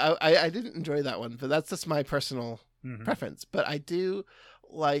 So I didn't enjoy that one, but that's just my personal preference. But I do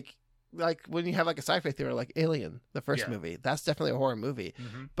like when you have like a sci-fi theater like Alien, the first movie, that's definitely a horror movie.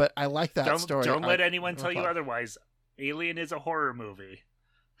 But I like that story. Don't let anyone tell you otherwise. Alien is a horror movie.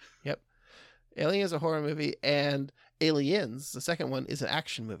 Yep. Alien is a horror movie, and Aliens, the second one, is an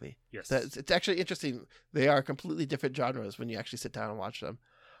action movie. Yes. It's actually interesting. They are completely different genres when you actually sit down and watch them.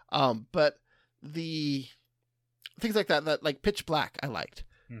 But the things like that like Pitch Black, I liked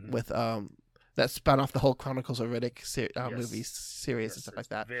with that spun off the whole Chronicles of Riddick movie series and stuff like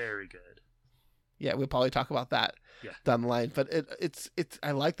that. Very good. Yeah, we'll probably talk about that down the line. But it's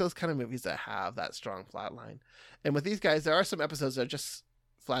I like those kind of movies that have that strong plot line. And with these guys, there are some episodes that are just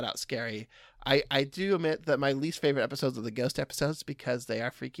flat out scary. I do admit that my least favorite episodes are the ghost episodes because they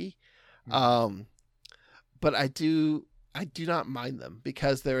are freaky. But I do not mind them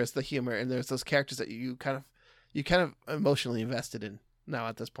because there is the humor and there's those characters that you kind of emotionally invested in now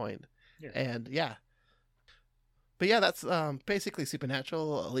at this point. And but yeah, that's basically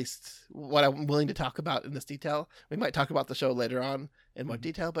Supernatural, at least what I'm willing to talk about in this detail. We might talk about the show later on in more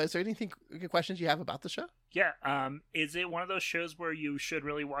detail, but is there anything questions you have about the show? Yeah. Is it one of those shows where you should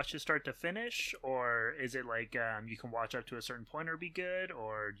really watch it start to finish, or is it like you can watch up to a certain point or be good,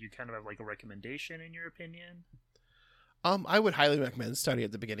 or do you kind of have like a recommendation in your opinion? I would highly recommend starting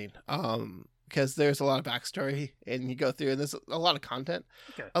at the beginning. Because there's a lot of backstory and you go through and there's a lot of content.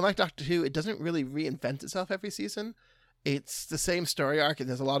 Okay. Unlike Doctor Who, it doesn't really reinvent itself every season. It's the same story arc and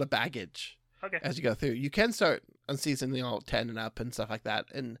there's a lot of baggage as you go through. You can start on season 10 and up and stuff like that,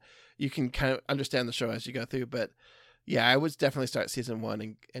 and you can kind of understand the show as you go through. But yeah, I would definitely start season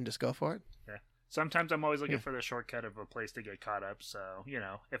 1 and just go for it. Yeah. Sometimes I'm always looking for the shortcut of a place to get caught up. So,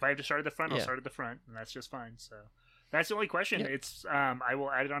 if I have to start at the front, I'll start at the front, and that's just fine. So that's the only question. It's I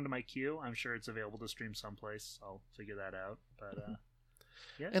will add it onto my queue. I'm sure it's available to stream someplace. I'll figure that out. But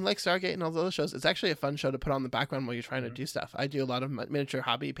and like Stargate and all the other shows, it's actually a fun show to put on the background while you're trying to do stuff. I do a lot of miniature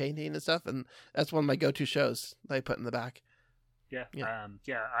hobby painting and stuff, and that's one of my go-to shows that I put in the back. Yeah.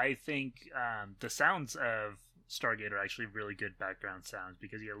 I think the sounds of Stargate are actually really good background sounds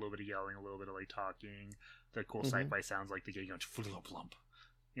because you get a little bit of yelling, a little bit of like talking, the cool sci-fi sounds like the game going lump.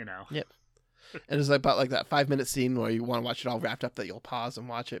 Yep. And it's about like that 5-minute scene where you want to watch it all wrapped up that you'll pause and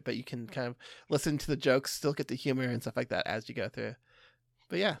watch it, but you can kind of listen to the jokes, still get the humor and stuff like that as you go through.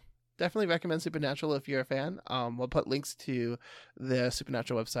 But yeah, definitely recommend Supernatural if you're a fan. We'll put links to the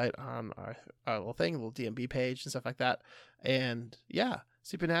Supernatural website on our little thing, little DMB page and stuff like that. And yeah,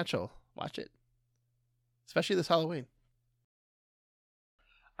 Supernatural, watch it, especially this Halloween.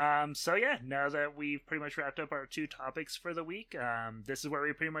 So yeah, now that we've pretty much wrapped up our 2 topics for the week, this is where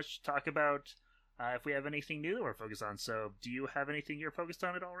we pretty much talk about if we have anything new that we're focused on. So do you have anything you're focused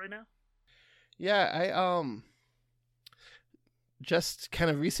on at all right now? Yeah, I just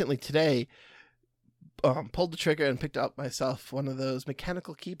kind of recently today pulled the trigger and picked up myself one of those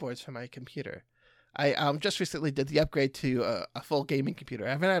mechanical keyboards for my computer. I just recently did the upgrade to a full gaming computer.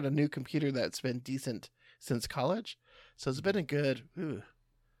 I haven't had a new computer that's been decent since college, so it's been a good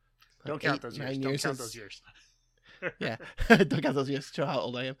Don't count those years. Don't count those years. Yeah, don't count those years. Show how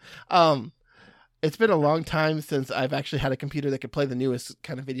old I am. It's been a long time since I've actually had a computer that could play the newest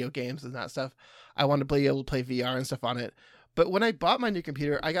kind of video games and that stuff. I want to be able to play VR and stuff on it. But when I bought my new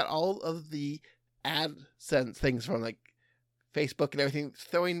computer, I got all of the AdSense things from like Facebook and everything,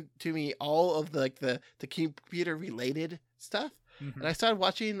 throwing to me all of the computer related stuff. Mm-hmm. And I started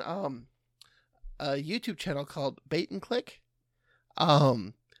watching a YouTube channel called Bait and Click.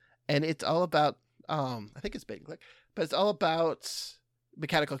 And it's all about I think it's Bait and Click, but it's all about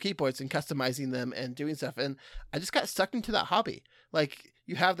mechanical keyboards and customizing them and doing stuff. And I just got sucked into that hobby. Like,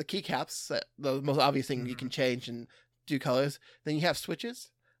 you have the keycaps, that the most obvious thing you can change and do colors. Then you have switches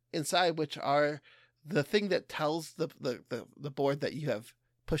inside, which are the thing that tells the board that you have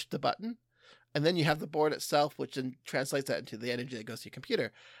pushed the button. And then you have the board itself, which then translates that into the energy that goes to your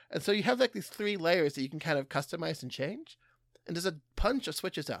computer. And so you have like these 3 layers that you can kind of customize and change. And there's a bunch of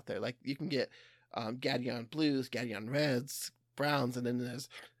switches out there. Like, you can get Gadgeon blues, Gadgeon reds, browns, and then there's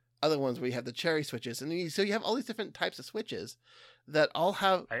other ones where you have the cherry switches. And so you have all these different types of switches that all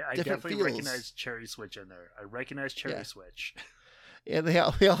have I different definitely feels. recognize cherry switch in there. I recognize cherry switch. Yeah, they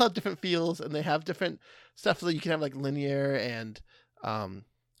all have different feels, and they have different stuff. So you can have like linear and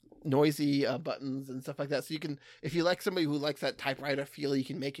noisy buttons and stuff like that. So you can, if you like somebody who likes that typewriter feel, you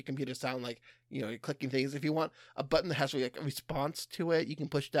can make your computer sound like, you know, you're clicking things. If you want a button that has like a response to it, you can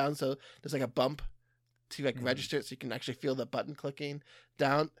push down so there's like a bump to like register it, so you can actually feel the button clicking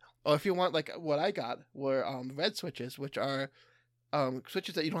down. Or if you want, like what I got were red switches, which are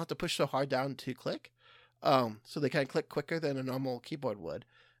switches that you don't have to push so hard down to click. So they kind of click quicker than a normal keyboard would.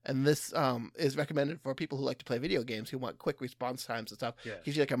 And this is recommended for people who like to play video games, who want quick response times and stuff. Yeah.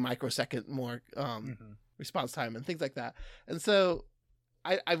 Gives you like a microsecond more response time and things like that. And so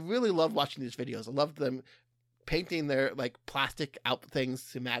I really love watching these videos. I love them painting their like plastic out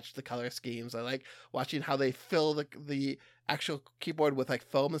things to match the color schemes. I like watching how they fill the actual keyboard with like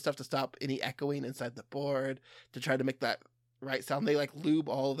foam and stuff to stop any echoing inside the board, to try to make that right sound. They like lube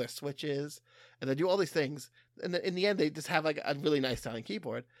all their switches, and they do all these things. And in the end, they just have like a really nice sounding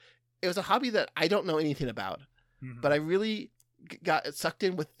keyboard. It was a hobby that I don't know anything about, but I really got sucked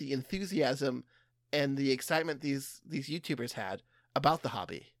in with the enthusiasm and the excitement these YouTubers had about the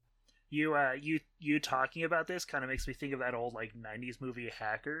hobby. You talking about this kind of makes me think of that old like 90s movie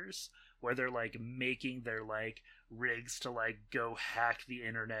Hackers, where they're like making their like rigs to like go hack the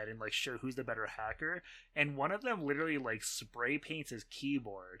internet and like show who's the better hacker. And one of them literally like spray paints his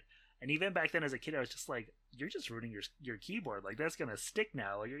keyboard. And even back then as a kid, I was just like, you're just ruining your keyboard. Like, that's gonna stick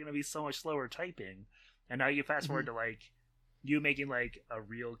now. Like, you're gonna be so much slower typing. And now you fast forward to like you making like a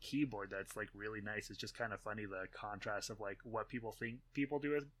real keyboard that's like really nice. It's just kind of funny, the contrast of like what people think people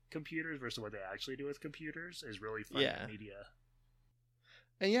do with computers versus what they actually do with computers is really fun in media.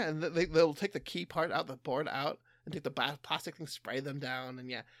 And yeah, and they'll take the key part out, the board out, and take the plastic thing, spray them down,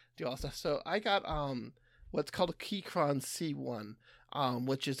 and do all stuff. So I got what's called a Keychron C1,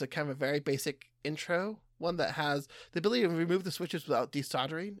 which is a kind of a very basic intro one that has the ability to remove the switches without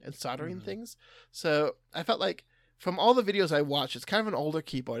desoldering and soldering things. So I felt like, from all the videos I watched, it's kind of an older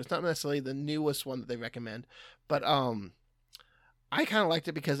keyboard. It's not necessarily the newest one that they recommend, but I kind of liked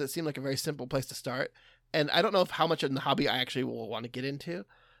it because it seemed like a very simple place to start. And I don't know how much in the hobby I actually will want to get into,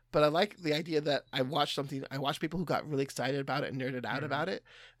 but I like the idea that I watched people who got really excited about it and nerded out about it.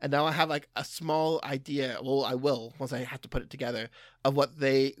 And now I have like a small idea. Well, I will, once I have to put it together, of what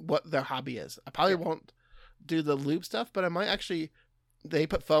their hobby is. I probably won't do the lube stuff, but I might actually. They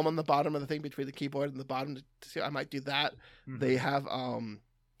put foam on the bottom of the thing between the keyboard and the bottom to see. I might do that. They have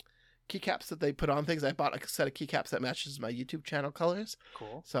keycaps that they put on things. I bought a set of keycaps that matches my YouTube channel colors.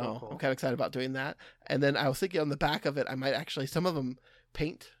 Cool. So cool. I'm kind of excited about doing that. And then I was thinking on the back of it, I might actually, some of them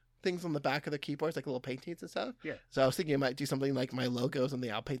paint things on the back of the keyboards, like little paintings and stuff. Yeah. So I was thinking I might do something like my logos, and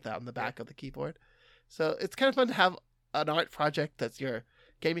I'll paint that on the back of the keyboard. So it's kind of fun to have an art project that's your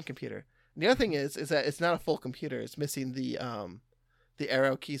gaming computer. And the other thing is that it's not a full computer. It's missing the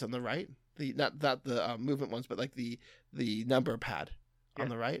arrow keys on the right, not the movement ones, but like the number pad on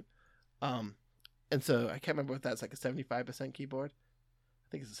the right. And so I can't remember if that's like a 75% keyboard. I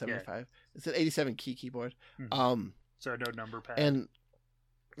think it's a 75. Yeah. It's an 87 key keyboard. So no number pad. And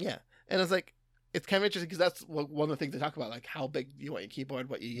I was like, it's kind of interesting because that's one of the things they talk about, like how big you want your keyboard,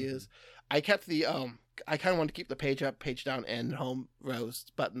 what you use. I kept the I kind of wanted to keep the page up, page down, and home rows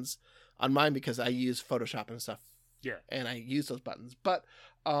buttons on mine because I use Photoshop and stuff. Yeah. And I use those buttons. But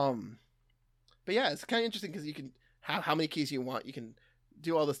yeah, it's kind of interesting because you can have how many keys you want. You can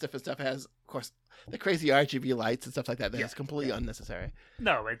do all this different stuff. It has, of course, the crazy RGB lights and stuff like that. That's completely unnecessary.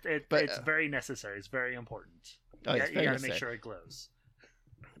 No, it's very necessary. It's very important. You got to make sure it glows.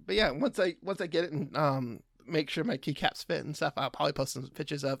 But yeah, once I get it and make sure my keycaps fit and stuff, I'll probably post some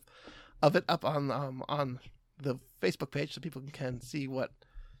pictures of it up on the Facebook page so people can see what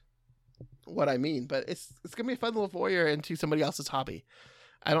I mean. But it's gonna be a fun little voyeur into somebody else's hobby.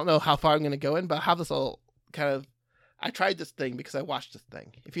 I don't know how far I'm gonna go in, but I have this little kind of I tried this thing because I watched this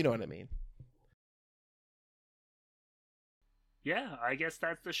thing, if you know what I mean. Yeah, I guess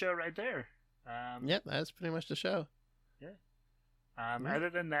that's the show right there. Yep, that's pretty much the show. Yeah. Other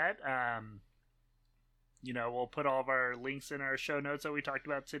than that, we'll put all of our links in our show notes that we talked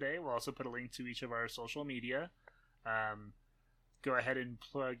about today. We'll also put a link to each of our social media. Go ahead and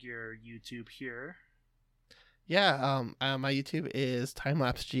plug your YouTube here. Yeah, my YouTube is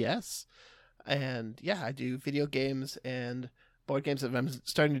TimelapseGS. And yeah, I do video games and board games. I'm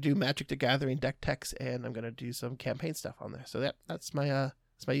starting to do Magic the Gathering deck techs, and I'm going to do some campaign stuff on there. So that's my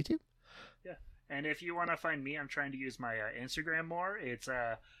YouTube. Yeah. And if you want to find me, I'm trying to use my Instagram more. It's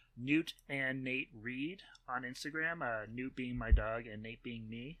Newt and Nate Reed on Instagram. Newt being my dog and Nate being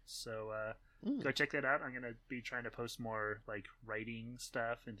me. So go check that out. I'm going to be trying to post more like writing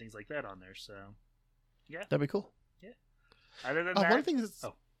stuff and things like that on there. So yeah. That'd be cool. Yeah. Other than that... One thing is...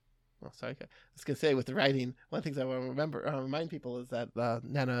 Oh, sorry. I was going to say with the writing, one of the things I want to remind people is that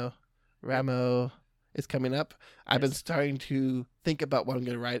NaNoWriMo is coming up. I've been starting to think about what I'm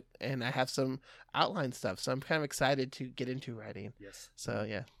going to write, and I have some outline stuff, so I'm kind of excited to get into writing. Yes. So,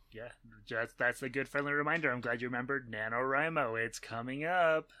 yeah. Yeah, that's a good friendly reminder. I'm glad you remembered NaNoWriMo. It's coming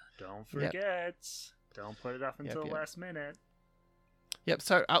up. Don't forget. Yep. Don't put it off until the last minute. Yep,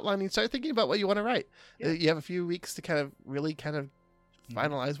 start outlining. Start thinking about what you want to write. Yep. You have a few weeks to kind of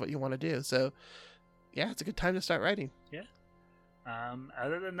finalize what you want to do. So, yeah, it's a good time to start writing. Yeah.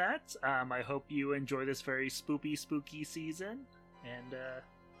 Other than that, I hope you enjoy this very spooky season, and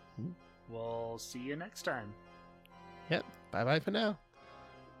we'll see you next time. Yep. Bye-bye for now.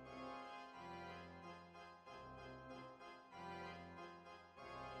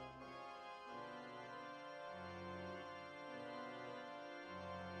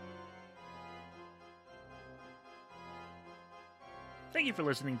 Thank you for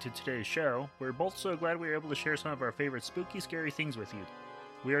listening to today's show. We're both so glad we were able to share some of our favorite spooky, scary things with you.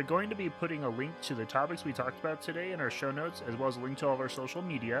 We are going to be putting a link to the topics we talked about today in our show notes, as well as a link to all of our social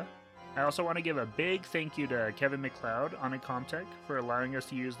media. I also want to give a big thank you to Kevin MacLeod on Incomtech for allowing us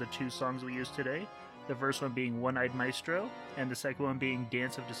to use the 2 songs we used today. The first one being One-Eyed Maestro, and the second one being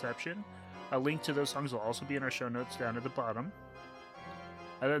Dance of Deception. A link to those songs will also be in our show notes down at the bottom.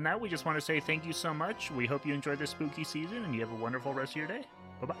 Other than that, we just want to say thank you so much. We hope you enjoyed this spooky season, and you have a wonderful rest of your day.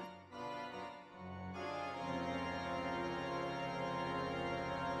 Bye-bye.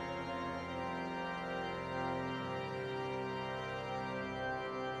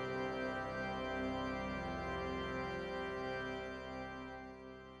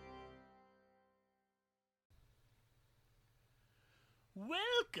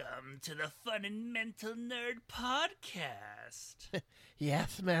 Welcome to the Fun and Mental Nerd Podcast.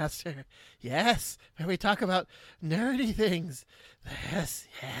 Yes, Master. Yes, where we talk about nerdy things. Yes.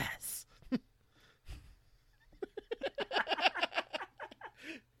 I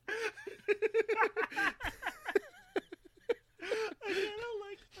kind of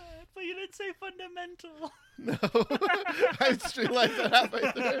like that, but you didn't say fundamental. No, I just realized that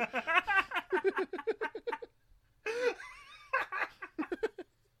halfway through.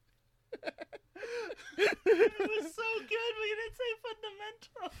 It was so good, but you didn't say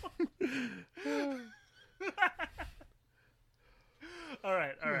fundamental. All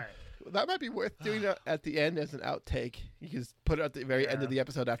right. That might be worth doing at the end as an outtake. You can just put it at the very end of the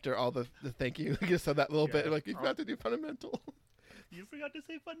episode after all the thank you. You just have that little bit like you forgot to do fundamental. You forgot to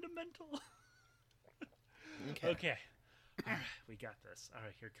say fundamental. Okay. All right, we got this. All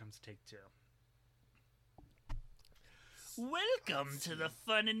right, here comes take 2. Welcome to the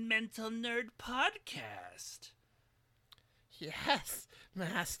Fun and Mental Nerd Podcast. Yes,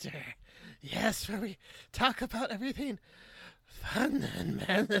 Master. Yes, where we talk about everything fun and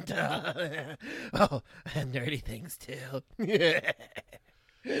mental. Oh, and nerdy things too. Yes.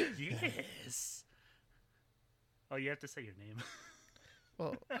 Oh, you have to say your name.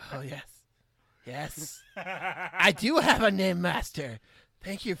 Oh, yes. Yes. I do have a name, Master.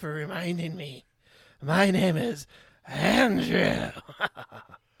 Thank you for reminding me. My name is Andrew.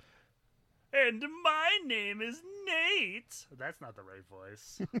 And my name is Nate. That's not the right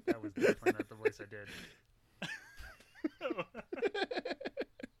voice. That was definitely not the voice I did.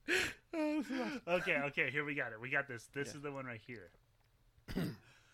 Okay, here we got it. We got this. This is the one right here.